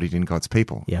then embodied in God's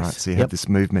people. Yes. Right? So you have this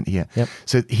movement here. Yep.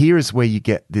 So here is where you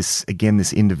get this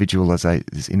individualization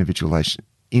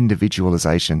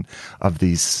of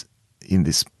these in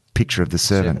this picture of the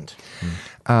servant.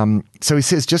 So he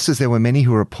says, just as there were many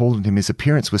who were appalled at him, his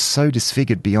appearance was so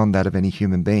disfigured beyond that of any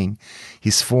human being,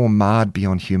 his form marred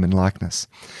beyond human likeness.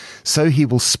 So he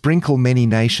will sprinkle many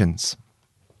nations.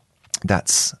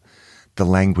 That's the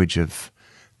language of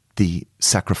the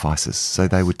sacrifices. So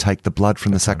they would take the blood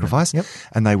from the sacrifice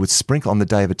and they would sprinkle on the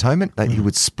Day of Atonement. He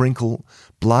would sprinkle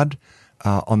blood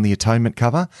on the atonement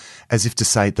cover, as if to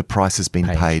say the price has been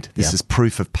paid. This is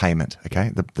proof of payment,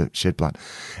 okay, the shed blood.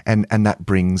 And that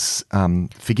brings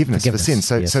forgiveness for sin.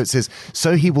 So it says,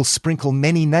 so he will sprinkle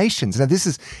many nations. Now this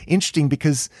is interesting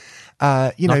because,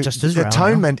 just Israel,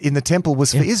 atonement in the temple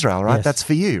was for Israel, right? Yes. That's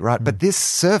for you, right? But this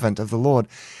servant of the Lord,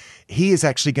 he is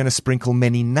actually going to sprinkle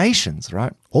many nations,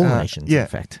 right? All nations, in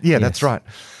fact. Yeah, that's right.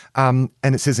 And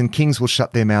it says, and kings will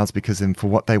shut their mouths because of him, for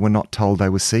what they were not told they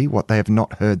will see, what they have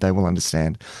not heard they will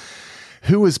understand.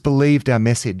 Who has believed our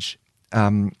message,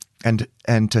 and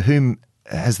to whom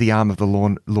has the arm of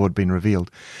the Lord been revealed?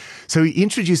 So he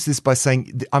introduced this by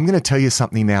saying, I'm going to tell you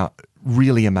something now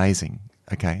really amazing,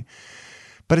 okay?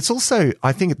 But it's also,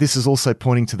 I think this is also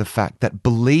pointing to the fact that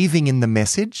believing in the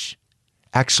message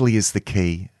actually is the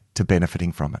key to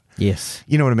benefiting from it. Yes.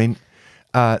 You know what I mean?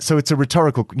 So it's a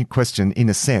rhetorical question in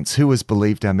a sense. Who has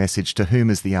believed our message? To whom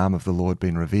has the arm of the Lord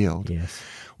been revealed? Yes.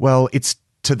 Well, it's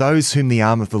to those whom the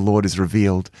arm of the Lord is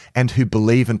revealed and who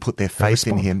believe and put their faith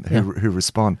in him, who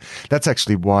respond. That's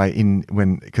actually why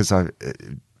when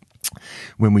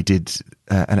we did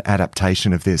an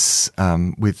adaptation of this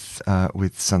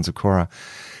with Sons of Korah,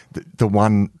 the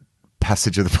one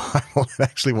passage of the Bible that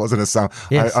actually wasn't a song.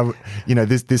 Yes.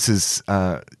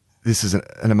 This is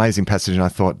an amazing passage, and I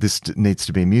thought this needs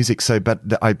to be music. So, but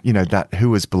that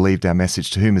who has believed our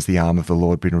message, to whom has the arm of the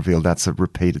Lord been revealed? That's a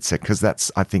repeated set, because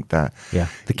that's, I think, the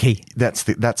key. That's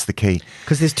the key.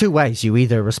 Because there's two ways: you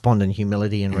either respond in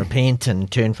humility and repent and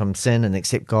turn from sin and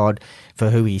accept God for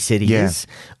who He said He is,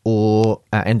 or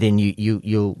and then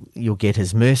you'll get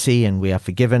His mercy and we are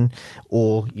forgiven,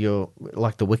 or you're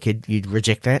like the wicked, you'd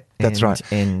reject that. That's right.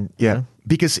 And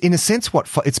because in a sense,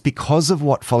 it's because of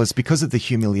what follows, because of the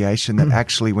humiliation that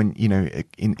actually, when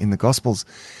in the Gospels,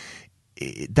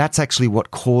 that's actually what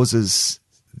causes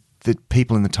the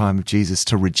people in the time of Jesus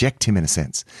to reject him in a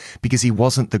sense, because he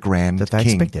wasn't the grand that they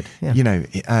king. Expected.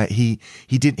 Yeah.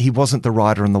 He wasn't the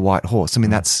rider on the white horse. I mean,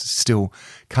 that's still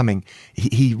coming.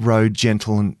 He rode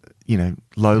gentle and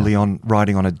lowly on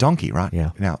riding on a donkey, right?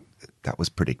 Yeah. Now that was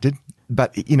predicted.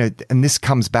 But, and this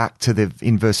comes back to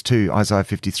in verse 2, Isaiah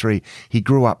 53, he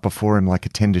grew up before him like a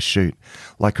tender shoot,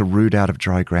 like a root out of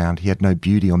dry ground. He had no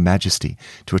beauty or majesty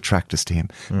to attract us to him,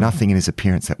 nothing in his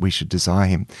appearance that we should desire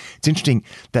him. It's interesting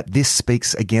that this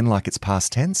speaks again like it's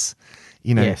past tense.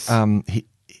 Yes.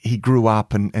 He grew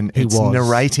up and it's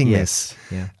narrating this.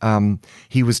 Yeah.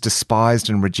 He was despised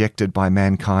and rejected by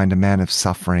mankind, a man of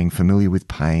suffering, familiar with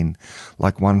pain,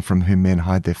 like one from whom men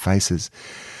hide their faces.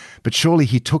 But surely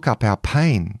he took up our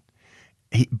pain.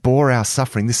 He bore our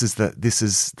suffering. This is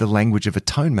the language of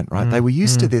atonement, right? They were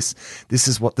used to this. This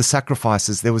is what the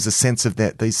sacrifices, there was a sense of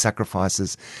that these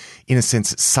sacrifices in a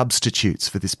sense, substitutes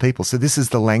for this people. So this is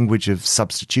the language of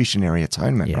substitutionary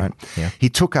atonement, right? Yeah. He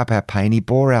took up our pain, he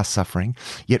bore our suffering,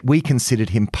 yet we considered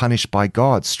him punished by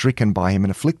God, stricken by him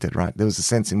and afflicted, right? There was a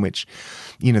sense in which,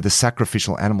 the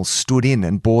sacrificial animal stood in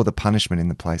and bore the punishment in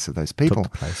the place of those people.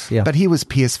 Took the place, yeah. But he was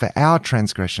pierced for our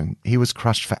transgression. He was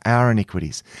crushed for our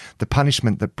iniquities. The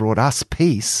punishment that brought us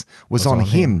peace was on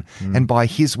him. And by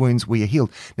his wounds we are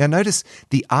healed. Now notice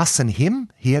the us and him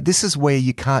here. This is where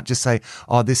you can't just say,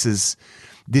 oh, this is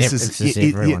this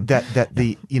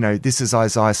is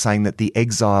Isaiah saying that the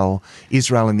exile,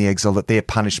 Israel in the exile, that their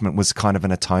punishment was kind of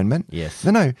an atonement. Yes.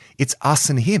 No, it's us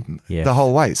and him the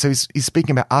whole way. So he's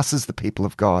speaking about us as the people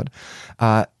of God,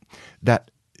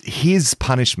 that his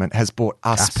punishment has brought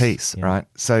us peace, right?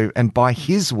 So, and by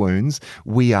his wounds,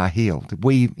 we are healed.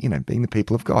 We, being the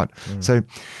people of God. So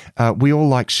we all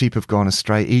like sheep have gone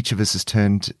astray. Each of us has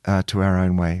turned to our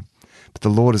own way. But the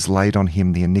Lord has laid on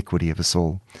him the iniquity of us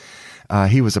all.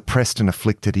 He was oppressed and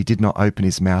afflicted. He did not open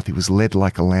his mouth. He was led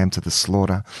like a lamb to the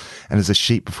slaughter. And as a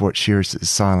sheep before its shearer is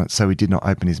silent, so he did not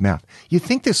open his mouth. You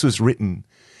think this was written...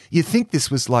 You think this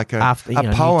was like a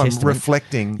poem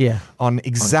reflecting on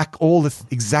all the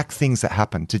exact things that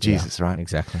happened to Jesus, right?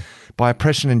 Exactly. By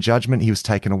oppression and judgment, he was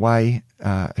taken away.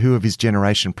 Who of his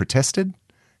generation protested?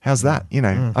 How's that?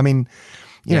 I mean,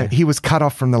 he was cut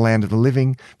off from the land of the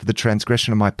living. For the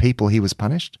transgression of my people, he was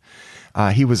punished.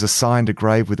 He was assigned a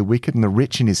grave with the wicked and the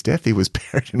rich in his death. He was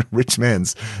buried in a rich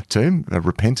man's tomb, a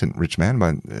repentant rich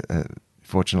man,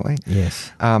 fortunately.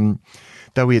 Yes.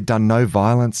 Though he had done no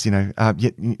violence,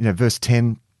 yet, verse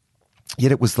 10,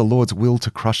 yet it was the Lord's will to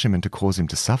crush him and to cause him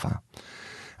to suffer.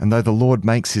 And though the Lord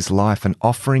makes his life an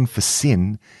offering for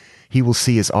sin, he will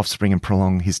see his offspring and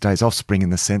prolong his days. Offspring in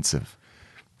the sense of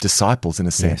disciples, in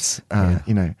a sense,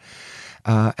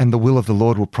 and the will of the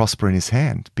Lord will prosper in his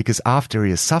hand, because after he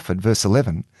has suffered, verse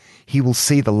 11, he will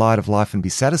see the light of life and be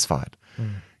satisfied.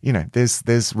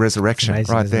 There's resurrection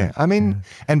amazing, right there. I mean,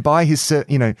 and by his,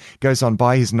 goes on,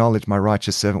 by his knowledge, my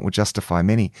righteous servant will justify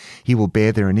many. He will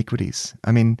bear their iniquities.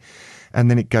 I mean, and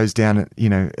then it goes down, at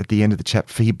the end of the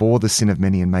chapter, for he bore the sin of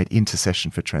many and made intercession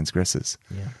for transgressors.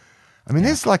 Yeah. I mean,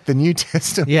 there's like the New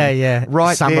Testament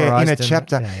right there in a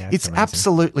chapter. It's amazing.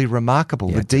 Absolutely remarkable,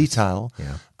 the detail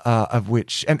of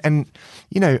which, and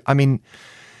I mean,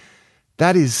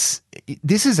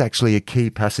 this is actually a key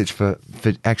passage for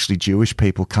actually Jewish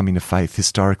people coming to faith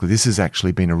historically. This has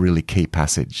actually been a really key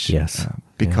passage. Yes.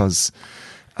 Because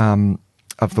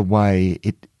of the way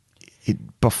it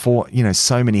before,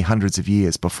 so many hundreds of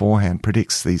years beforehand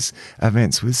predicts these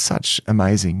events with such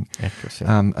amazing accuracy.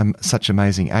 Such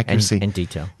amazing accuracy. And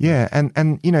detail. Yeah.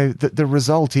 And the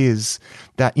result is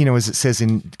that, as it says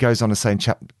goes on to say in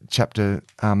chapter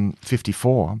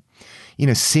 54,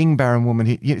 sing, barren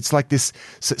woman. It's like this.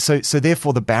 So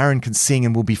therefore, the barren can sing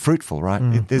and will be fruitful,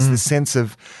 right? There's this sense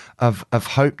of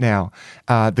hope now.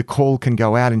 The call can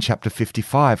go out in chapter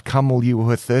 55. Come, all you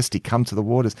who are thirsty, come to the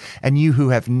waters. And you who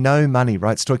have no money,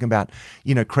 right? It's talking about,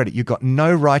 credit. You've got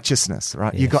no righteousness,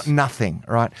 right? Yes. You've got nothing,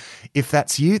 right? If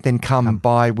that's you, then come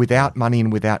buy without money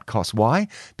and without cost. Why?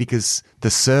 Because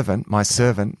the servant, my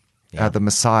servant, the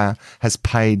Messiah, has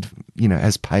paid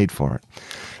for it.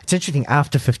 It's interesting.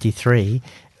 After 53,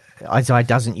 Isaiah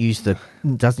doesn't use the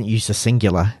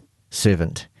singular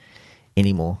servant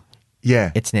anymore.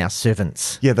 Yeah, it's now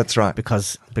servants. Yeah, that's right.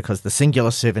 Because the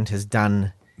singular servant has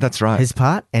done his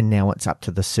part, and now it's up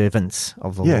to the servants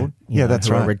of the Lord. That's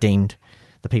who right. are redeemed.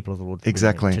 The people of the Lord,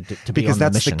 exactly, to because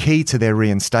that's the key to their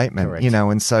reinstatement. Correct.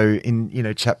 And so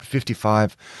in chapter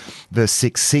 55, verse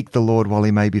 6, seek the Lord while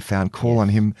he may be found, call on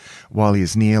him while he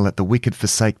is near. Let the wicked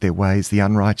forsake their ways, the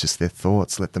unrighteous their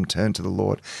thoughts. Let them turn to the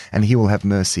Lord, and he will have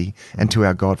mercy, and to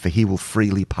our God, for he will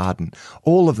freely pardon.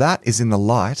 All of that is in the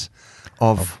light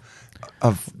of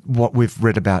what we've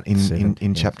read about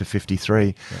in chapter 53.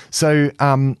 Yeah. So.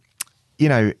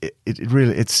 It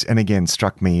really, and again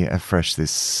struck me afresh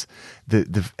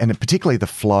and particularly the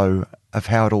flow of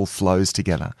how it all flows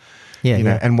together.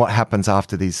 And what happens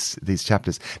after these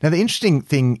chapters. Now, the interesting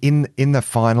thing in the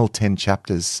final 10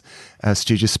 chapters,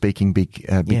 Stu, just speaking big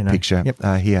picture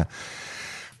here,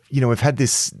 we've had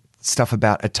this stuff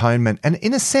about atonement, and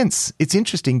in a sense, it's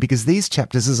interesting because these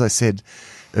chapters, as I said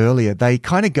earlier, they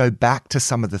kind of go back to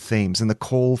some of the themes and the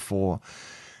call for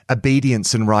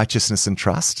obedience and righteousness and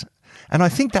trust. And I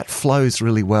think that flows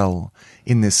really well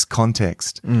in this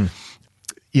context. I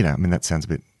mean, that sounds a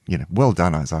bit, well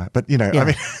done, Isaiah. But, I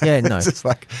mean, it's just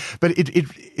like, but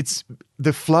it's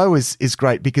the flow is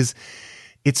great because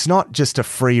it's not just a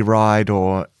free ride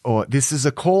or this is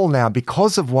a call now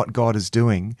because of what God is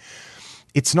doing.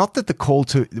 It's not that the call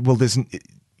to,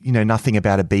 nothing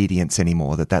about obedience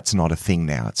anymore, that's not a thing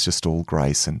now. It's just all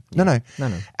grace. And no.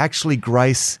 Actually,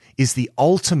 grace is the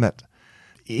ultimate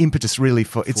impetus really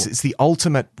it's the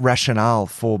ultimate rationale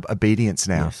for obedience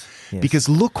now. Yes. Because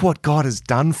look what God has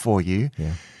done for you.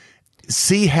 Yeah.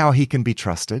 See how he can be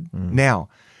trusted. Now,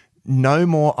 no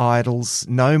more idols,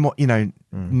 no more,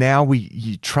 now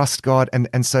you trust God.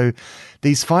 And so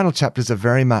these final chapters are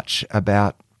very much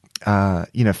about,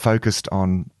 focused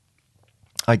on,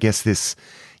 I guess, this,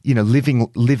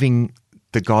 living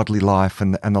the godly life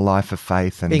and the life of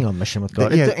faith, and being on mission with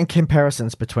God, and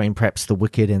comparisons between perhaps the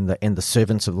wicked and the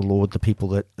servants of the Lord, the people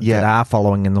that are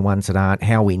following and the ones that aren't.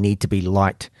 How we need to be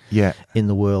light in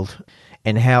the world,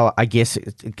 and how I guess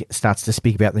it starts to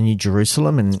speak about the New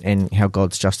Jerusalem and how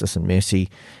God's justice and mercy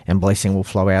and blessing will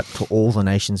flow out to all the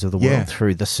nations of the world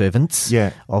through the servants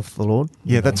of the Lord.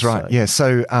 Yeah, that's right. Yeah,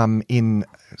 so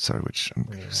which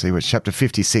chapter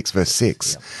 56, verse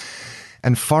 6. Yeah.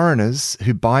 And foreigners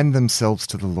who bind themselves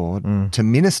to the Lord to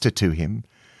minister to him.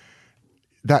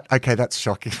 That's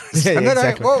shocking.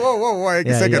 Exactly. Whoa, wait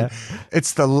a second.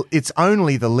 Yeah. It's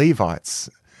only the Levites,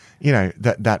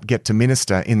 that get to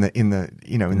minister within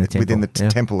the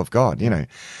temple of God. They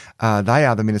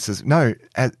are the ministers. No,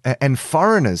 and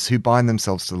foreigners who bind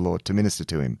themselves to the Lord to minister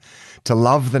to him, to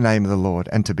love the name of the Lord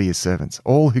and to be his servants.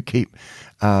 All who keep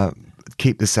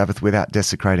the Sabbath without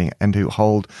desecrating it, and who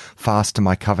hold fast to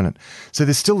my covenant. So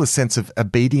there's still a sense of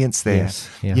obedience there,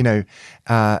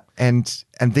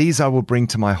 and these I will bring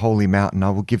to my holy mountain. I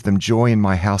will give them joy in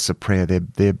my house of prayer.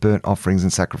 Their burnt offerings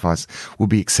and sacrifice will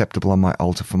be acceptable on my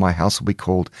altar, for my house will be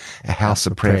called a house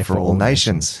of prayer for all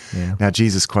nations. Yeah. Now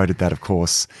Jesus quoted that, of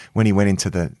course, when he went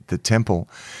into the temple.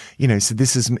 So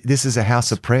this is a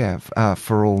house of prayer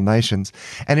for all nations,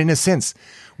 and in a sense,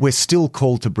 we're still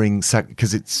called to bring,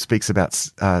 because it speaks about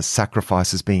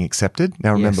sacrifices being accepted.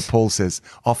 Now remember, Paul says,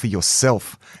 offer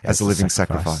yourself as a living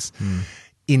sacrifice.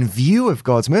 In view of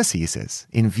God's mercy, he says,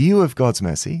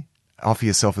 offer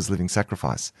yourself as a living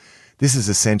sacrifice. This is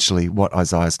essentially what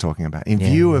Isaiah is talking about. In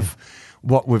view of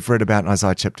what we've read about in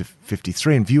Isaiah chapter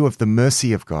 53, in view of the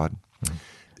mercy of God.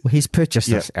 Well, he's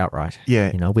purchased us outright.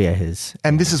 Yeah. We are his.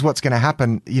 And this is what's going to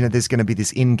happen. There's going to be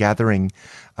this ingathering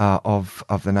of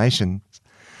the nation.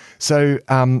 So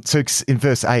in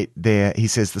verse 8 there, he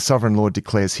says, the sovereign Lord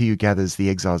declares, he who gathers the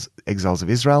exiles of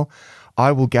Israel,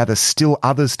 I will gather still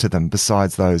others to them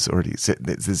besides those already.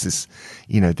 There's this,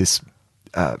 this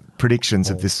predictions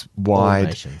of this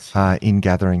wide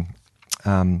ingathering.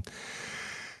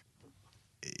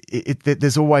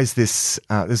 There's always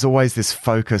this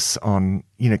focus on,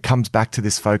 comes back to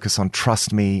this focus on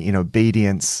trust me,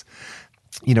 obedience.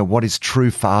 What is true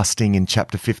fasting in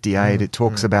chapter 58? It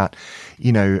talks about,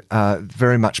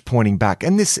 very much pointing back.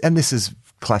 And this is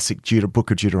classic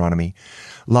book of Deuteronomy.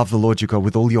 Love the Lord your God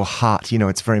with all your heart.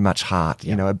 It's very much heart.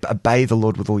 Obey the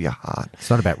Lord with all your heart. It's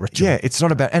not about ritual. Yeah, it's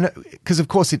not about, and because of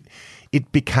course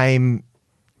it became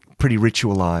pretty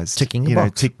ritualized. Ticking the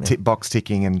box. Box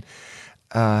ticking. And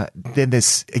then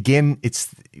there's, again,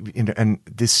 it's, and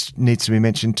this needs to be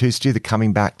mentioned too, Stu, the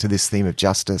coming back to this theme of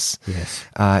justice. Yes.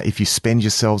 If you spend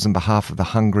yourselves on behalf of the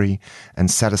hungry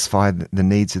and satisfy the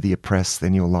needs of the oppressed,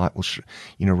 then your light will,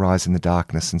 rise in the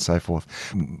darkness, and so forth.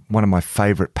 One of my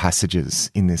favorite passages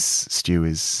in this, Stu,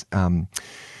 is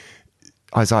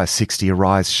Isaiah 60,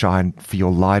 arise, shine, for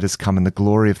your light has come, and the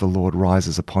glory of the Lord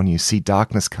rises upon you. See,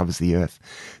 darkness covers the earth.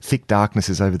 Thick darkness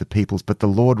is over the peoples, but the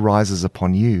Lord rises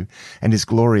upon you, and his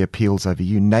glory appeals over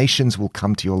you. Nations will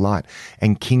come to your light,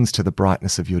 and kings to the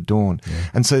brightness of your dawn. Yeah.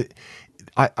 And so,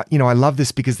 I love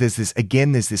this because there's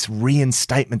this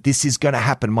reinstatement. This is going to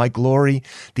happen. My glory,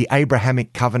 the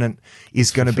Abrahamic covenant,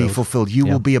 is going to be fulfilled. You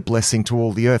will be a blessing to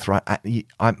all the earth, right?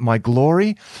 My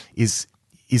glory is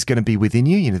going to be within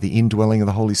you, the indwelling of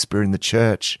the Holy Spirit in the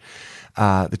church,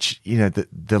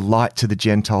 the light to the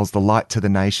Gentiles, the light to the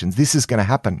nations. This is going to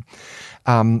happen.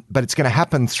 But it's going to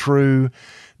happen through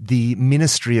the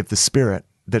ministry of the Spirit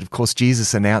that, of course,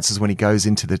 Jesus announces when he goes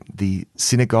into the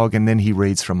synagogue, and then he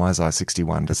reads from Isaiah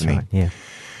 61, doesn't he? Yeah.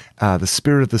 The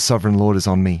Spirit of the Sovereign Lord is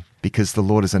on me, because the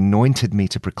Lord has anointed me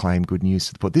to proclaim good news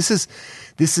to the poor. This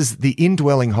is the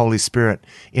indwelling Holy Spirit,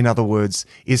 in other words,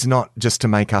 is not just to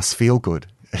make us feel good.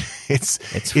 It's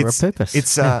for a purpose.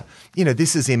 It's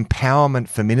this is empowerment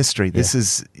for ministry. This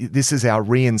is our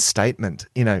reinstatement,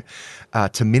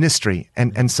 to ministry.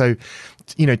 And so,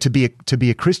 to be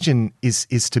a Christian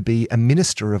is to be a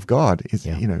minister of God.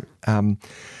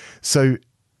 So,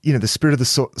 the Spirit of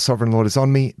the Sovereign Lord is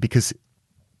on me, because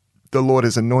the Lord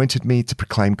has anointed me to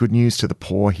proclaim good news to the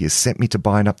poor. He has sent me to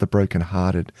bind up the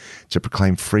brokenhearted, to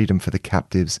proclaim freedom for the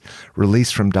captives,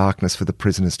 release from darkness for the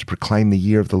prisoners, to proclaim the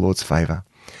year of the Lord's favor.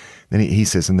 Then he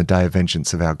says, in the day of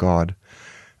vengeance of our God.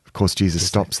 Of course, Jesus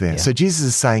stops there. Yeah. So Jesus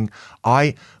is saying,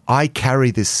 I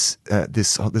carry this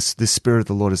Spirit of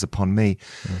the Lord is upon me.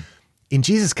 In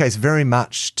Jesus' case, very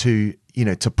much to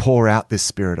pour out this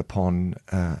Spirit upon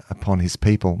his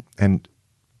people and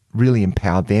really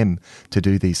empower them to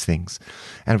do these things.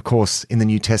 And of course, in the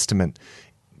New Testament,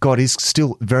 God is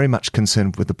still very much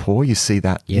concerned with the poor. You see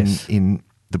that in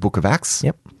the book of Acts.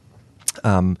 Yep.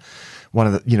 One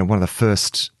of the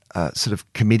first sort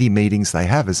of committee meetings they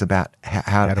have is about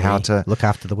how to look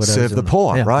after the widows, serve the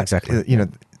poor, right? Exactly.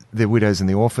 The widows and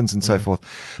the orphans and so forth.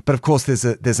 But of course,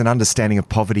 there's an understanding of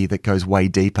poverty that goes way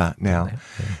deeper now,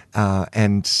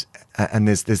 and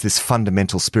there's this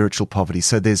fundamental spiritual poverty.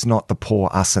 So there's not the poor,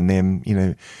 us and them.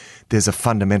 There's a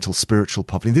fundamental spiritual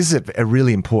poverty. This is a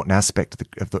really important aspect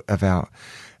of our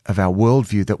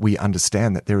worldview, that we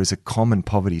understand that there is a common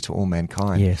poverty to all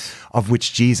mankind, of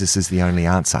which Jesus is the only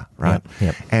answer, right?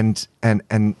 Yep. And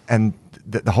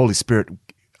the Holy Spirit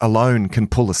alone can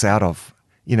pull us out of,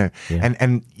 and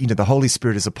the Holy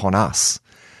Spirit is upon us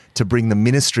to bring the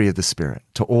ministry of the Spirit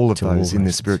to all of those in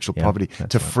this spiritual poverty,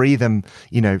 to free them,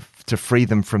 to free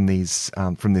them from these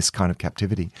from this kind of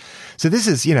captivity. So this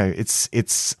is,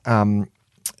 it's the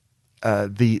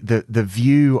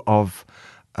view of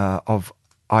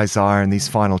Isaiah in these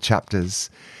final chapters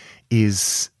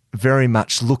is very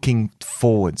much looking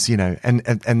forwards,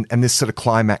 and this sort of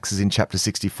climaxes in chapter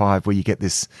 65, where you get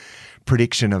this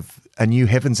prediction of a new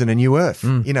heavens and a new earth.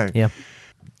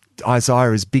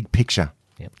 Isaiah is big picture.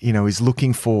 Is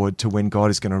looking forward to when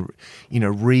God is going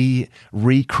to,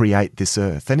 recreate this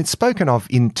earth, and it's spoken of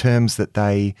in terms that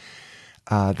they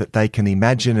can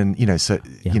imagine, and it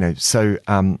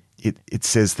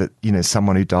says that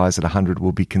someone who dies at 100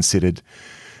 will be considered,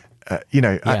 but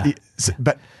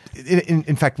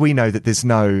in fact we know that there's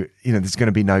no, there's going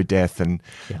to be no death, and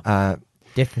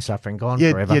death and suffering gone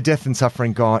forever. Death and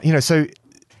suffering gone. So,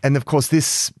 and of course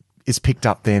this is picked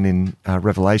up then in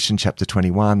Revelation chapter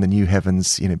 21, the new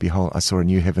heavens, behold, I saw a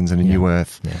new heavens and a new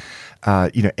earth,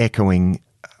 echoing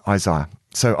Isaiah.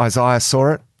 So Isaiah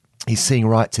saw it. He's seeing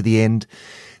right to the end.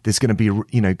 There's going to be,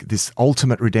 this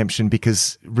ultimate redemption,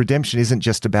 because redemption isn't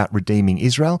just about redeeming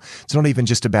Israel. It's not even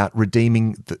just about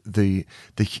redeeming the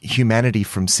humanity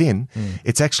from sin.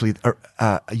 It's actually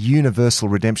a universal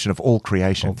redemption of all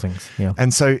creation. All things, yeah.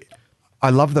 And so I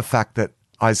love the fact that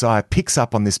Isaiah picks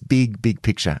up on this big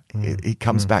picture. He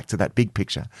comes back to that big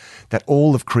picture, that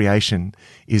all of creation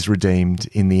is redeemed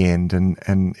in the end, and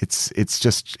it's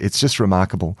just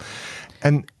remarkable.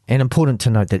 And important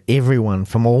to note that everyone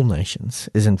from all nations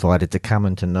is invited to come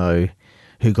and to know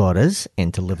who God is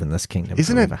and to live in this kingdom.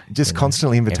 Isn't forever, it just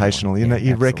constantly invitational? Everyone,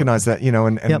 you recognize that,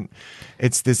 and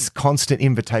it's this constant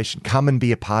invitation. Come and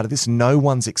be a part of this. No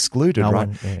one's excluded, right?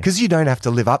 Because you don't have to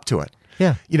live up to it.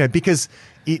 Yeah. Because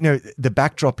the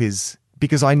backdrop is,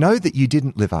 because I know that you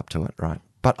didn't live up to it, right?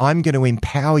 But I'm going to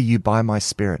empower you by my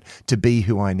Spirit to be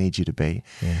who I need you to be.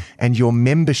 Yeah. And your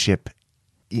membership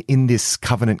in this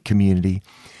covenant community,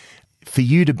 for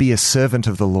you to be a servant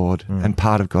of the Lord and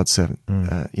part of God's servant,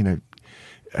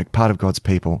 a part of God's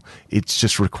people, it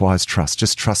just requires trust.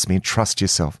 Just trust me and trust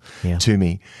yourself to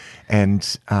me.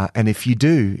 And if you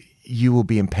do, you will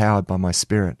be empowered by my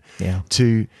Spirit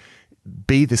to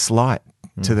be this light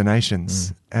to the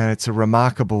nations. And it's a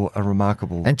remarkable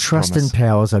and trust promise.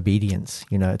 Empowers obedience.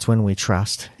 It's when we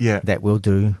trust that we'll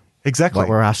do exactly what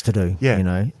we're asked to do.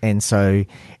 And so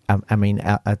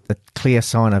a clear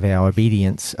sign of our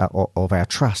obedience, of our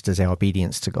trust, is our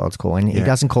obedience to God's call. And He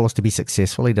doesn't call us to be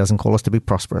successful. He doesn't call us to be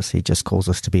prosperous. He just calls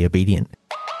us to be obedient.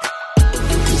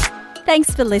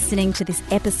 Thanks for listening to this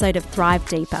episode of Thrive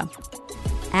Deeper.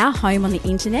 Our home on the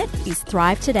internet is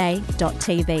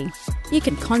thrivetoday.tv. You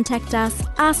can contact us,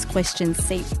 ask questions,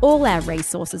 see all our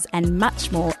resources and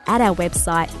much more at our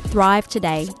website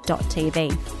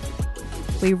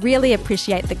thrivetoday.tv. We really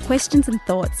appreciate the questions and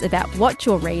thoughts about what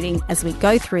you're reading as we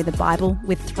go through the Bible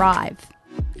with Thrive.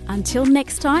 Until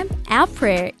next time, our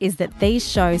prayer is that these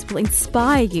shows will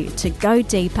inspire you to go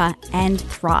deeper and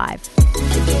thrive.